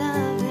kind of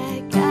love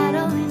that God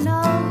only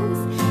knows.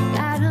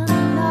 God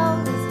only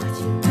knows what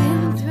you've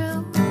been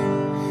through.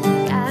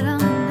 God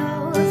only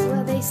knows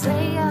what they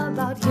say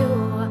about you.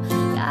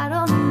 God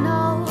only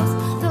knows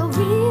the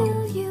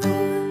real you.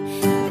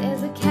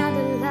 There's a kind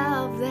of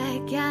love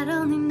that God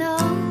only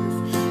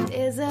knows.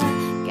 There's a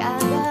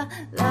kind of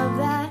love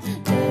that,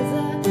 there's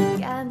a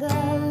kind of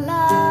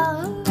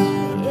love,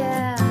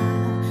 yeah.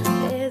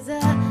 There's a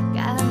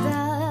kind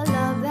of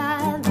love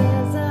that,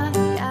 there's a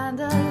kind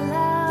of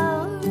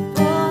love.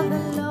 For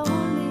the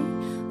lonely,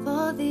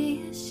 for the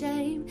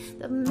ashamed,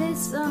 the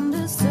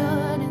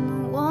misunderstood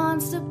and the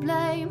ones to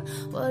blame.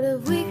 What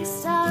if we could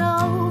start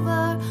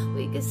over?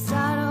 We could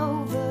start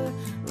over,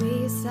 we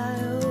could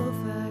start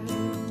over.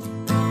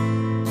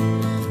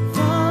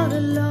 For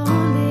the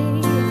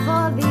lonely,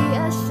 for the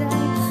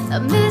ashamed, the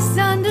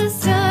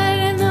misunderstood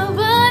and the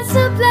ones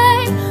to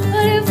blame.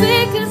 What if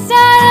we could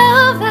start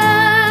over?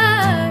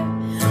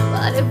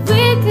 What if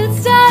we could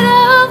start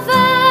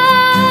over?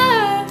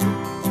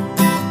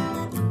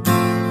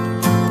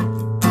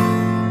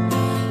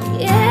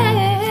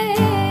 Yeah.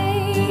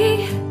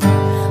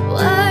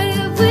 What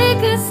if we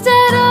could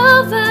start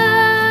over?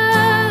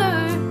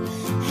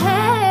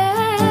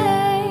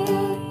 Hey.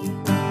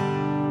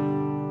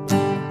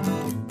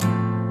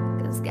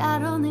 'Cause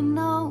God only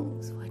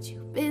knows what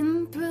you've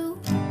been through.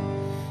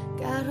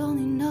 God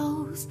only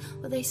knows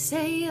what they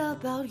say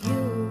about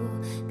you.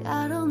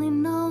 God only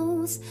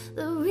knows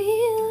the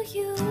real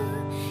you.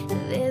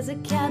 There's a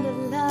kind of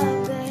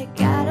love that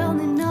God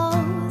only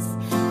knows.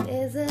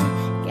 There's a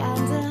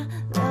kind of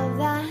love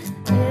that,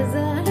 there's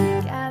a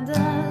kind of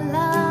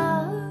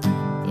love,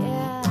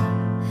 yeah.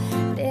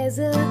 There's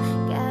a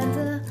kind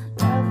of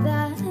love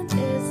that,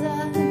 there's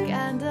a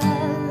kind of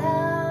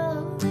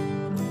love.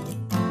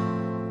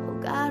 Oh,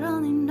 God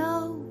only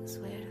knows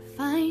where to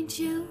find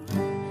you.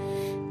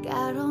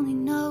 God only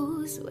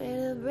knows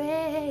where to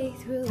break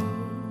through.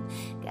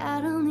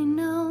 God only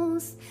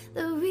knows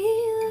the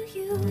real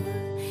you.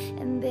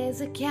 And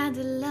there's a kind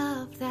of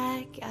love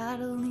that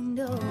God only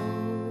knows.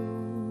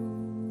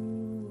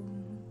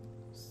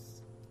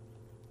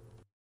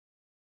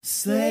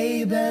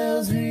 Sleigh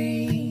bells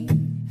ring,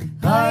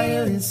 are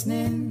you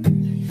listening?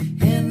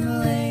 In the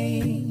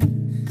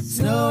lane,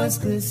 snow is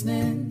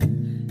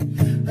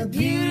glistening, a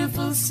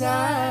beautiful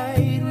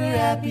sight. We're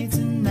happy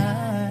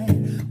tonight,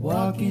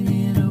 walking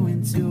in a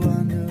winter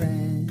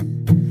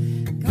wonderland.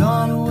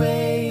 Gone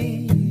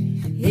away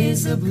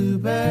is a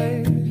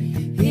bluebird,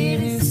 here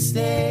to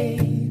stay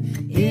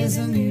is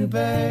a new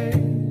bird,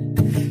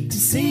 to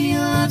sing a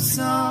love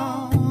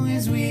song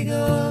as we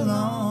go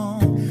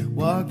along,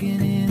 walking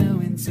in a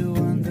winter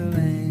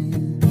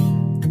wonderland.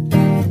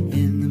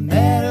 In the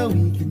meadow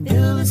we can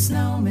build a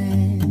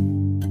snowman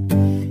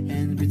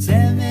and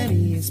pretend that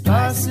he is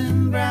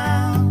Parson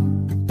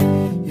Brown.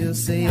 He'll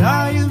say,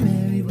 are you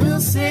married?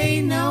 We'll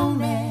say, no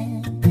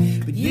man,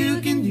 but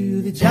you can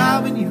do the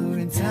job when you're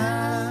in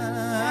town.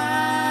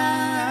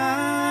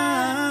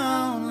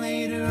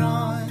 Later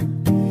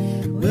on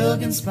we'll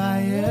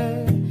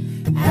conspire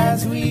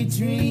as we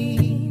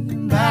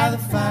dream by the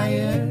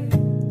fire,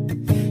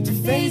 to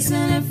face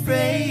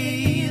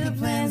unafraid the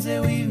plans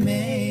that we've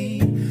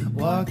made,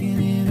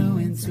 walking in a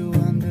winter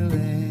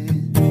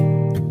wonderland.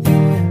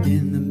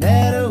 In the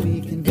meadow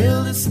we can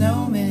build a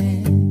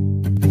snowman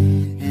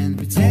and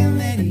pretend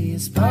that he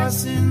is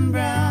Parson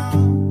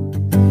Brown.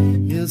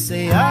 He'll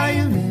say, are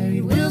you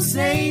married? We'll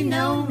say,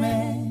 no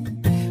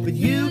man, but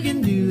you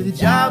can do the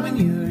job when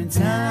you're in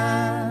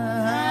town.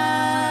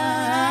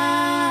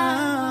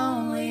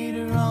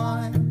 Later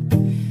on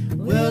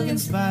we'll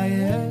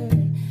conspire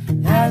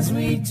as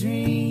we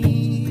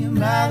dream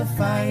by the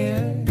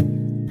fire,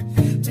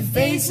 to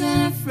face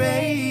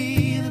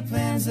unafraid the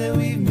plans that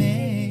we've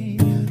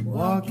made,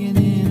 walking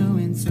in a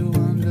winter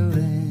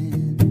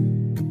wonderland,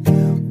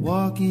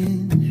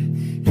 walking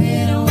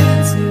in a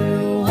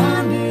winter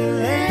wonderland.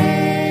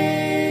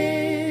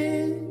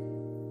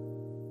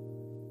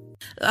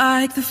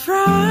 Like the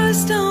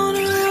frost on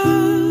a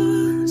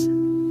rose,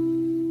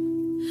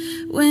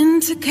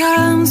 winter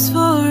comes for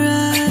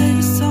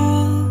us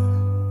all.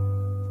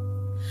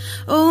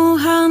 Oh,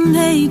 how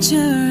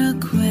nature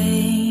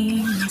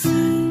acquaints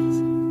us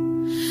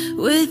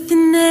with the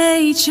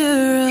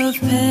nature of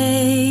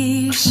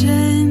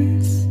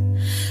patience.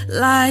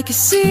 Like a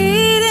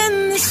seed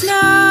in the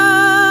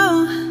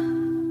snow,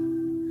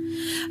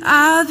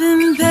 I've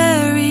been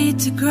buried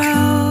to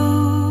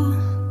grow,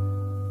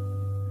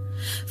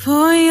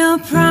 for your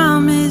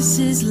promise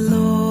is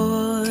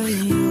loyal,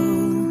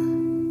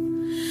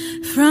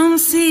 from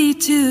sea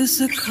to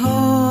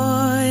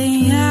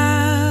sequoia.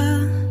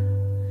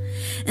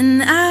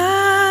 And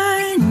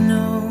I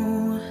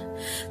know,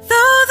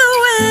 though the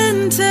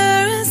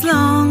winter is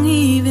long,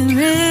 even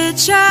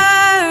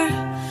richer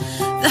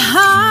the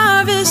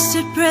harvest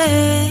it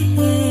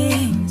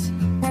brings.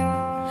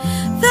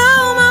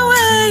 Though my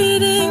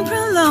waiting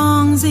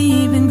prolongs,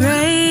 even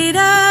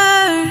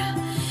greater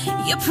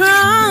your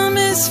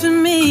promise for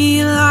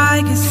me.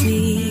 Like a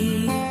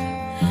seed,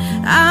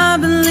 I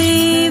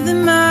believe that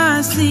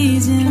my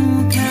season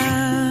will come.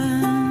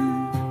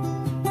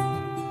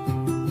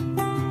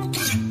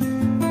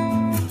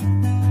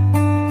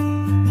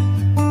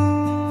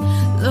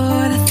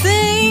 Lord, I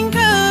think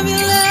of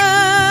your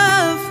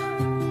love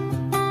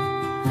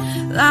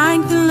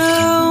like the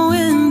low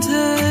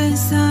winter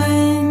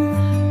sun.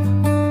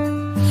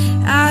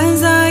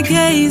 As I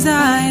gaze,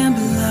 I am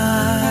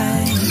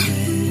blinded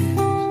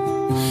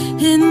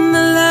in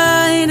the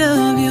light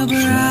of your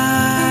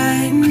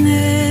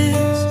brightness,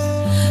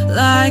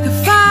 like a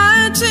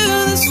fire to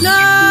the snow.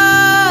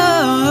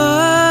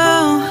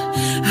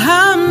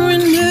 I'm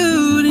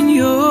renewed in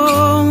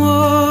your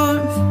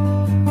warmth,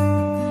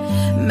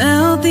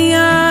 melt the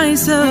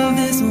ice of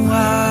this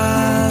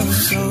wild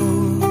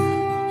soul,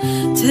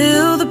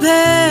 till the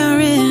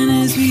parent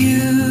is beautiful.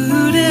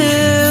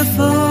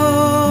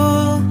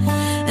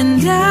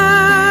 And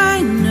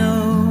I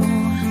know,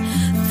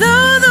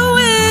 though the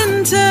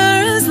winter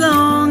is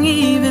long,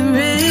 even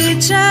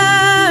richer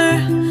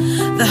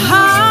the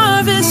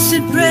harvest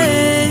it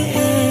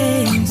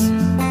brings.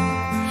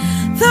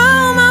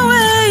 Though my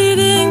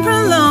waiting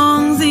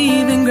prolongs,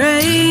 even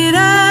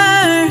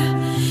greater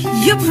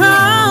your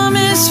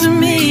promise for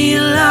me.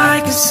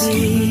 Like a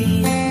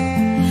seed,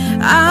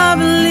 I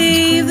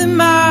believe that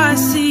my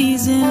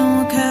season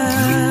will come.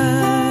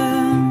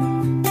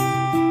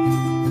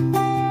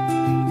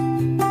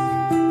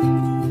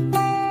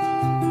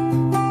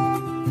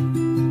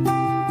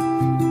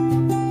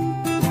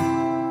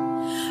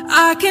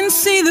 I can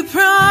see the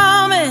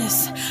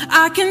promise,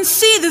 I can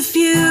see the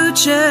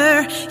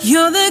future.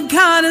 You're the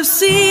God of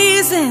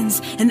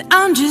seasons, and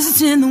I'm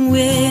just in the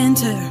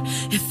winter.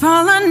 If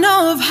all I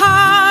know of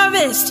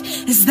harvest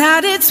is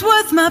that it's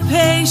worth my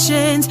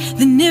patience,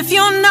 then if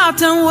you're not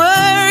done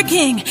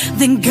working,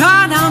 then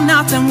God, I'm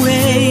not done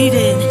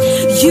waiting.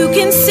 You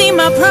can see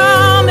my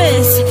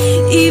promise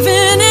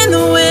even in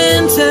the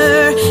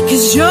winter,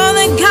 'cause you're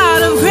the God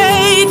of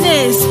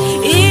greatness,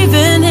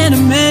 even in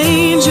a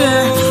manger.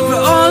 For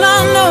all I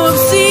know of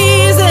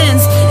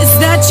seasons is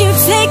that you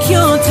take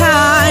your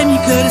time. You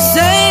could have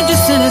saved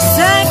us in a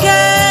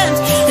second,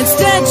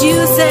 instead you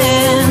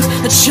sent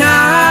a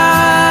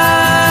child.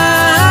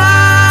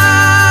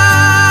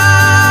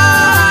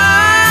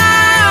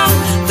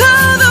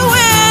 Though the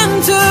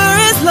winter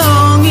is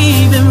long,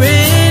 even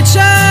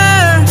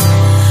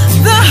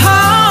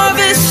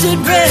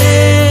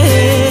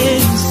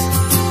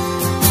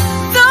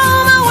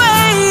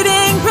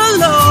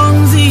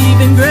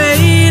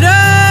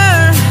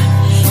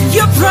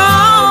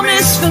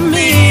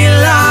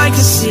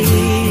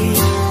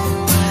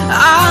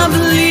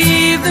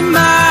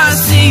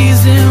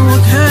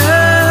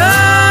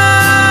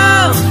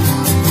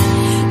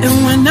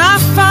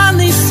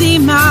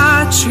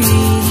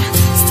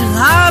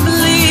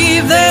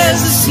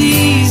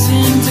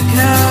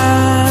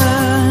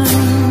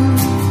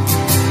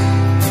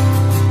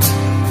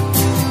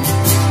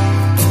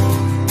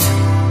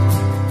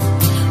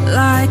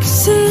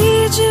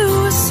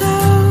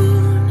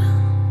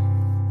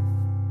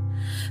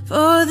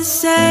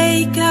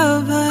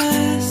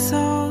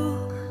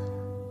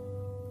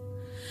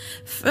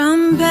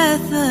from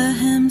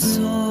Bethlehem's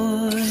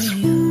soil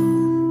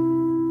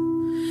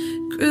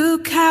grew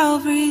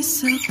Calvary's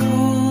sequoia.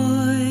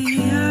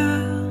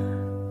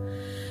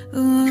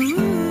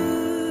 Ooh.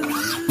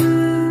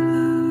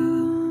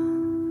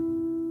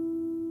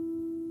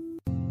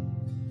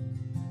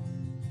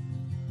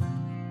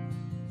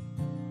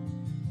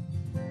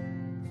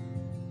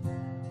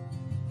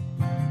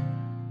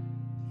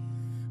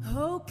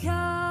 Oh,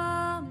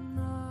 come,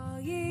 all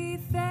ye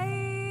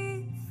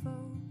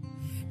faithful,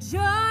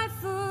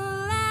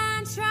 joyful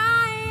and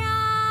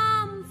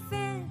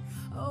triumphant.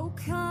 Oh,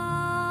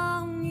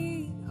 come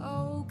ye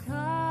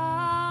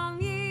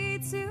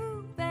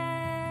to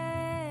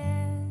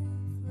Bethlehem.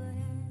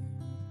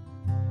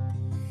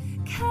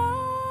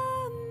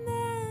 Come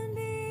and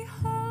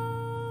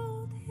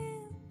behold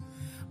him,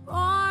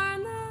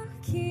 born the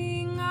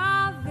King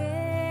of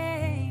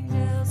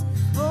angels.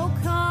 Oh,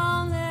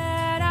 come,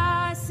 let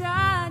us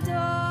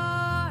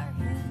adore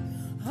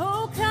him.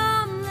 Oh,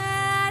 come,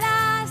 let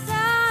us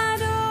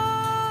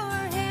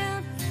adore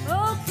him.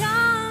 Oh,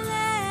 come,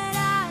 let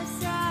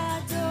us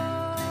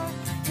adore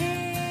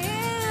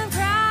him,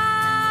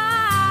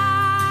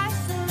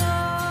 Christ the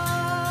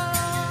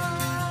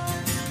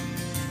Lord.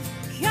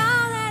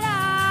 Come, let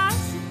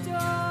us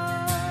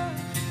adore.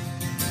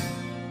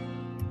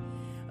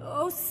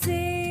 Oh,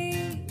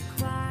 sing,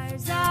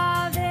 choirs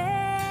of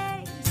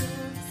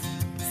angels,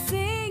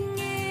 sing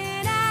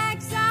in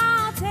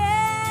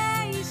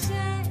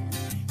exaltation.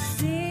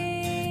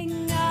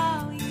 Sing,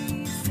 all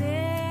ye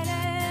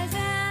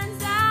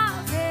citizens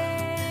of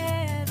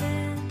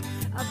heaven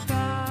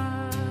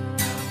above.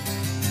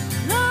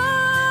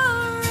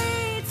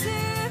 Glory to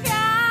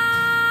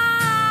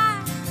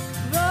God,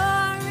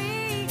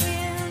 glory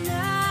in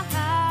the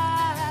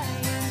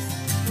highest.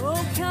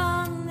 Oh,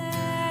 come,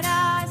 let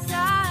us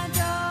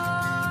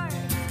adore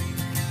him.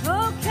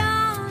 Oh,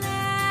 come,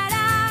 let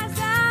us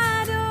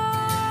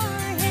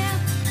adore him.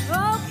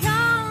 Oh,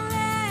 come,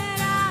 let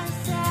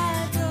us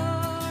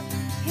adore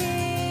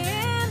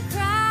him,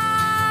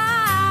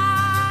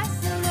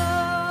 Christ the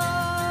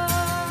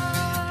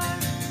Lord.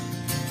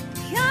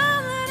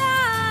 Come, let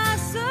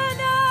us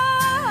adore.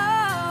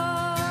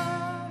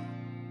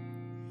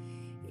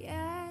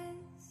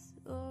 Yes,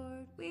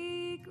 Lord,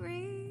 we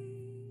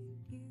greet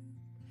you,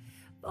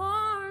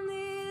 born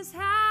this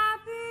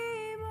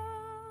happy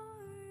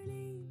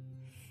morning.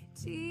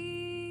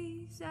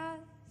 Jesus,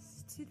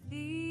 to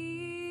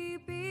thee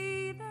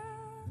be the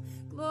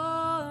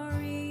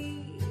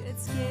glory.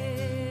 Let's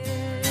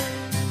give.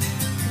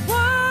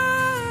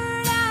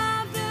 Word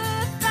of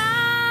the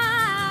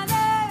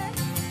Father,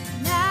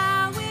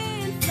 now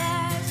in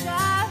flesh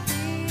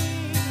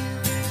appearing.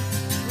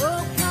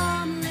 Oh,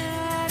 come,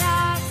 let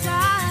us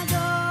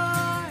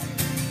adore.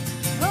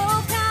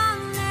 Oh,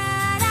 come,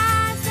 let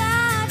us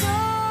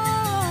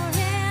adore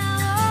him.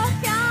 Oh,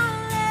 come,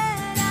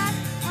 let us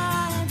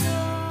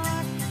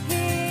adore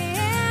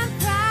him,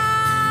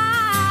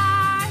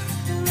 Christ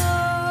the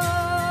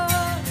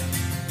Lord.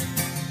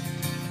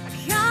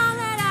 Come,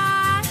 let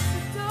us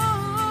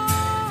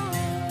adore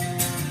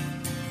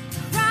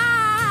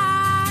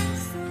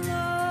Christ the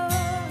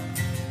Lord.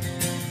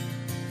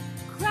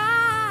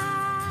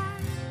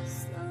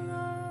 Christ the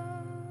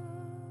Lord.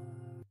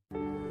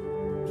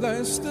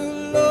 Bless the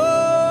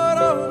Lord,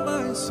 oh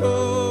my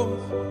soul,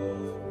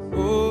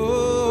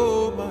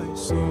 oh my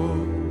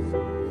soul.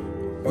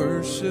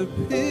 Worship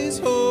his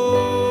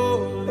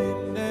holy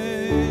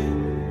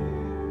name.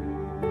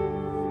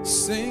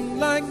 Sing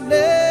like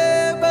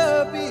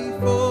never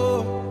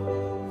before,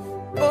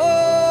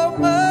 oh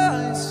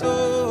my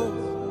soul.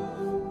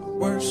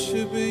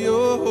 Worship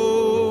your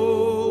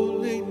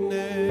holy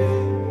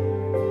name.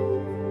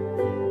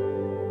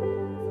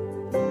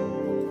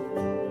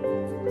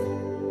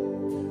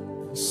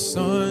 The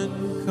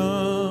sun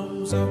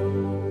comes up,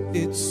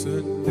 it's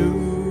a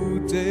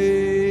new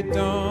day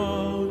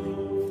dawning.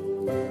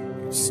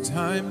 It's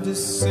time to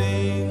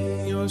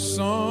sing your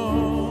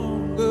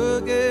song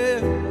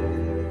again.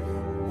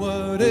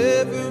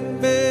 Whatever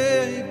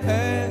may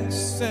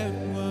pass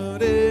and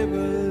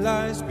whatever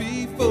lies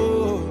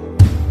before,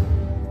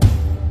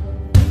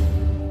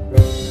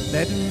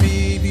 let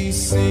me be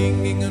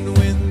singing, and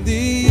when the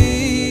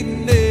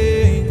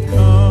evening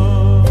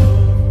comes,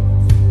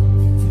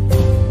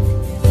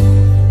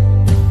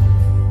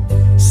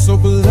 so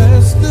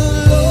bless the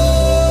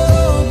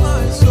Lord,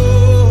 my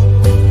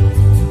soul,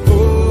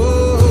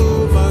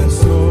 oh my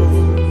soul.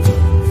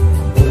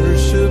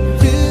 Worship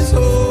his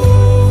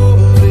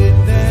holy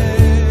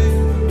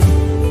name.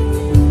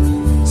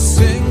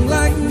 Sing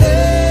like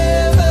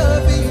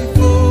never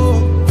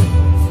before,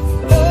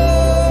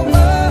 oh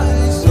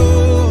my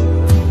soul.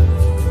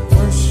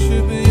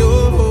 Worship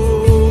your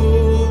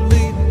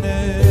holy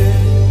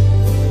name.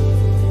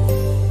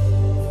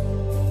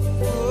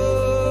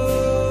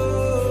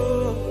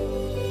 Oh,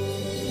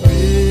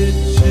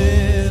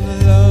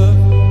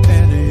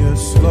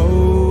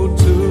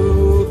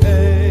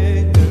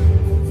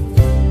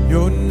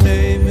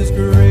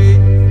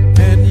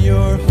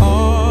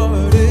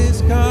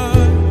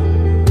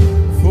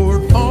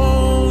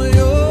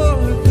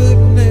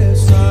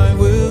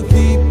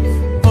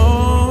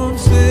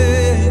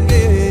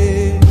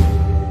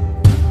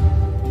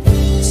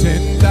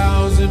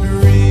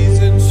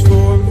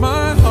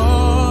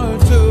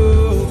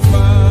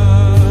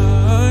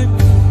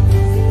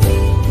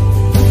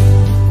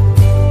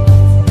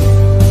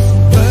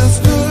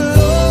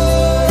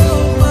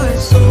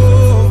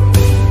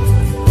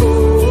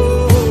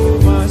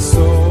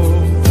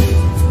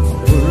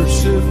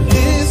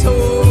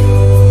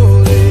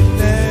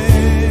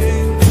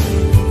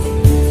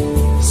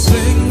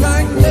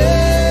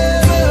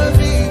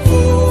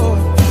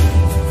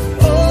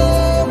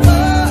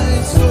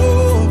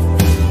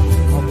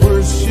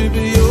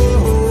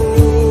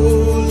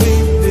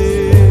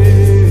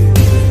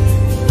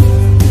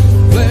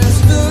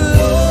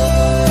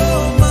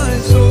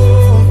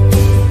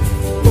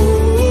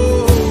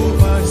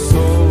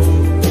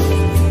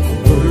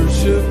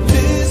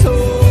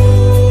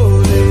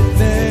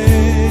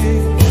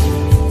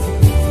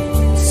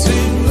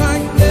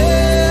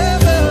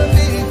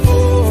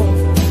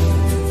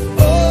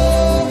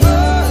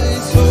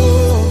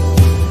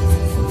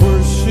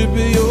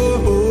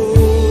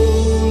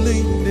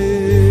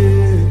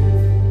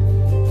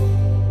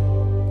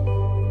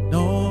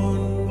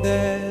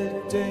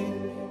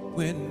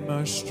 when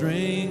my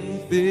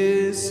strength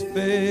is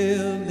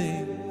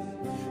failing.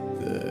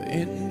 The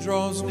end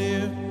draws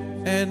near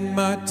and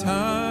my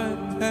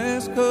time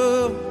has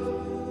come.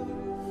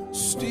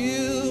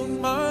 Still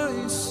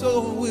my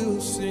soul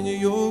will sing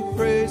your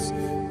praise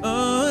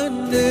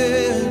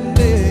unending.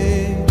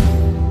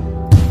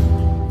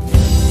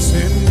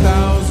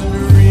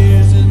 10,000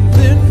 reasons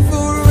then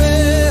forevermore.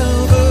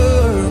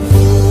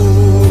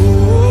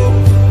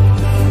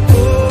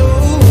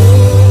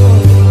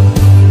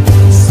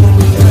 So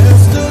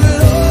bless the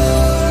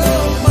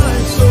Lord, my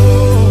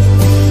soul.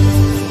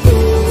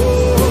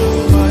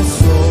 My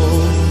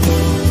soul,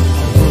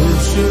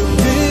 worship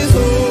His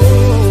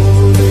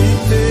holy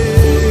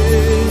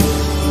name.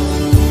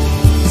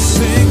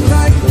 Sing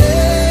like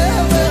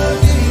never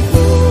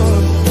before.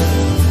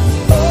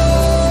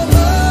 Oh,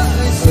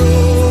 my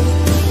soul,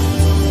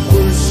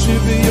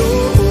 worship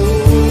Your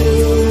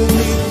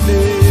holy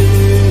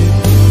name.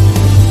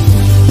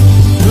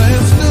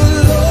 Bless the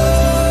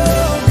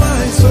Lord,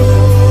 my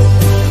soul.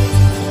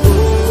 Oh,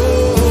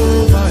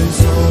 my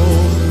soul,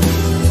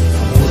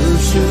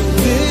 worship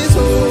His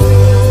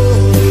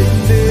holy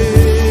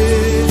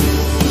name.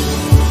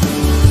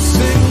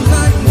 Sing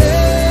like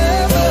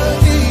never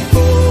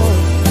before.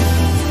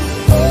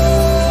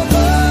 Oh,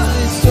 my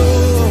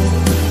soul,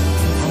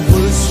 I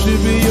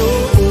worship Your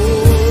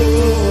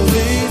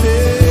holy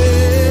name.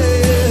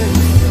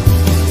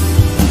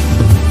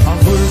 I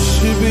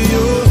worship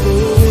Your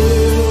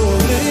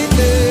holy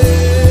name.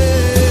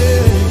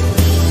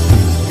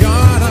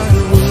 God, I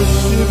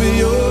worship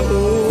Your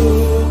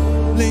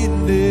holy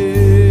name.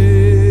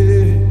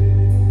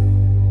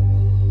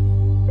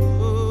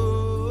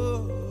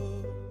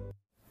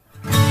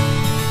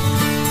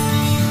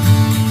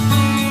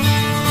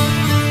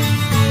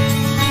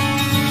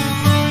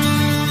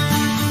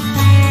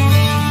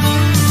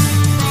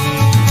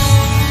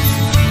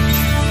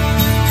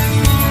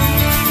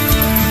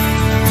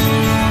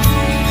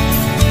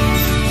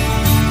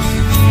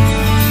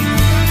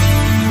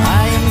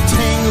 I am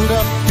tangled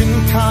up in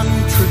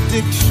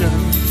contradiction.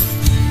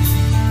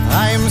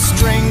 I am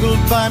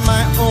strangled by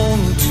my own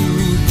two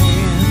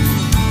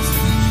hands.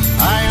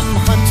 I am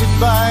hunted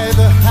by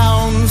the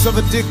hounds of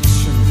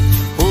addiction.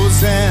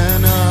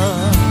 Hosanna,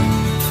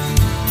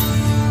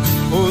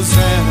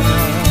 Hosanna.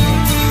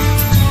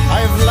 I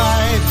have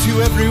lied to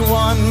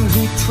everyone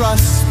who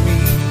trusts me.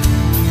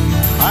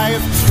 I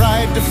have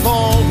tried to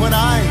fall when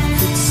I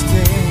could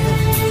stand.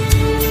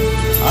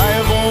 I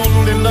have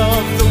only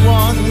loved the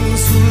ones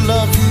who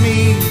love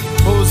me.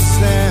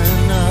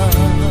 Hosanna,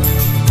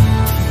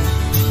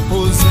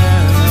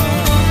 Hosanna.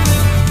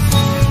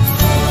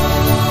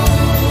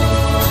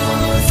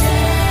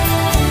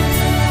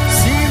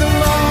 See the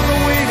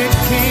long-awaited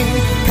King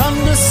come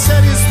to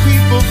set His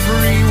people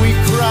free. We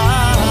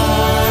cry.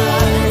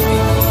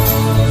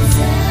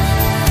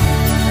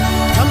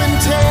 Come and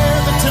tear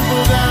the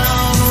temple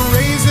down,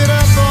 raise it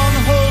up on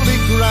holy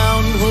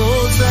ground.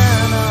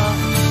 Hosanna,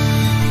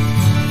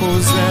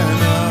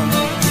 Hosanna.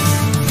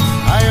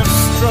 I have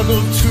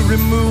struggled to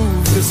remove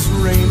this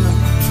raiment,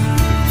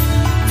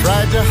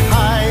 tried to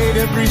hide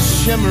every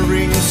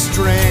shimmering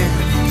strand.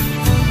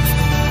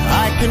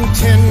 I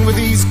contend with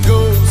these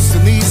ghosts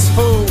and these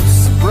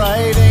hosts,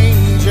 bright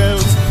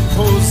angels.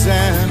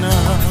 Hosanna.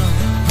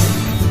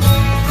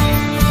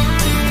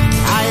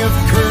 I have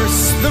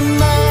cursed the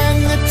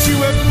man that You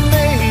have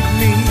made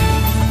me.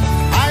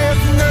 I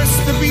have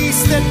nursed the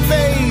beast that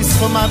bays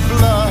for my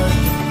blood.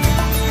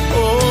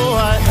 Oh,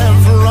 I have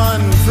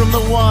run from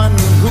the one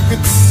who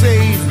could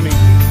save me.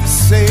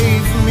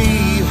 Save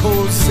me,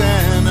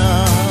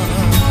 Hosanna.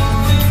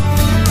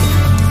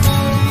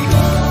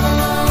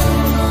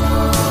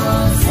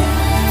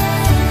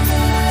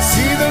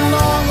 See the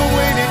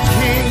long-awaited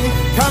King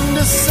come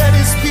to set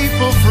His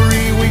people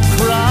free. We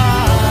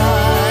cry.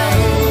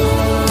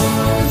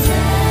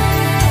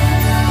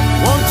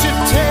 Won't You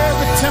tear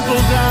the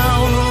temple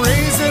down,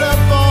 raise it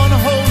up on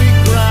holy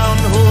ground.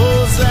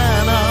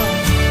 Hosanna,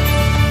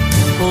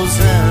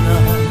 Hosanna,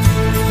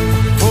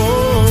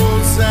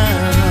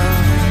 Hosanna,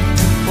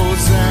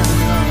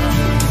 Hosanna.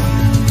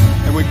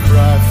 And we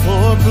cry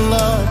for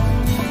blood,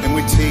 and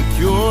we take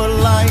Your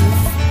life.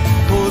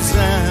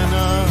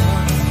 Hosanna.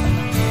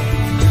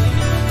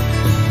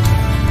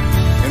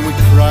 And we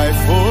cry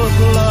for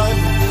blood,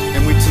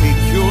 and we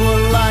take Your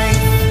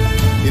life.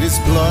 It is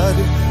blood,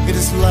 it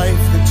is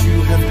life that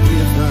You have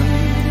given.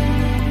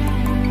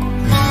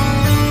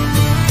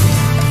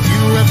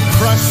 You have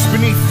crushed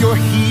beneath Your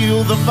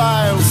heel the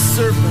vile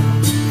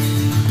serpent.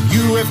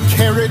 You have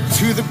carried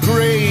to the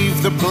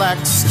grave the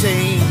black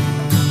stain.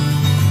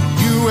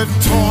 You have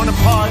torn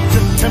apart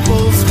the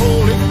temple's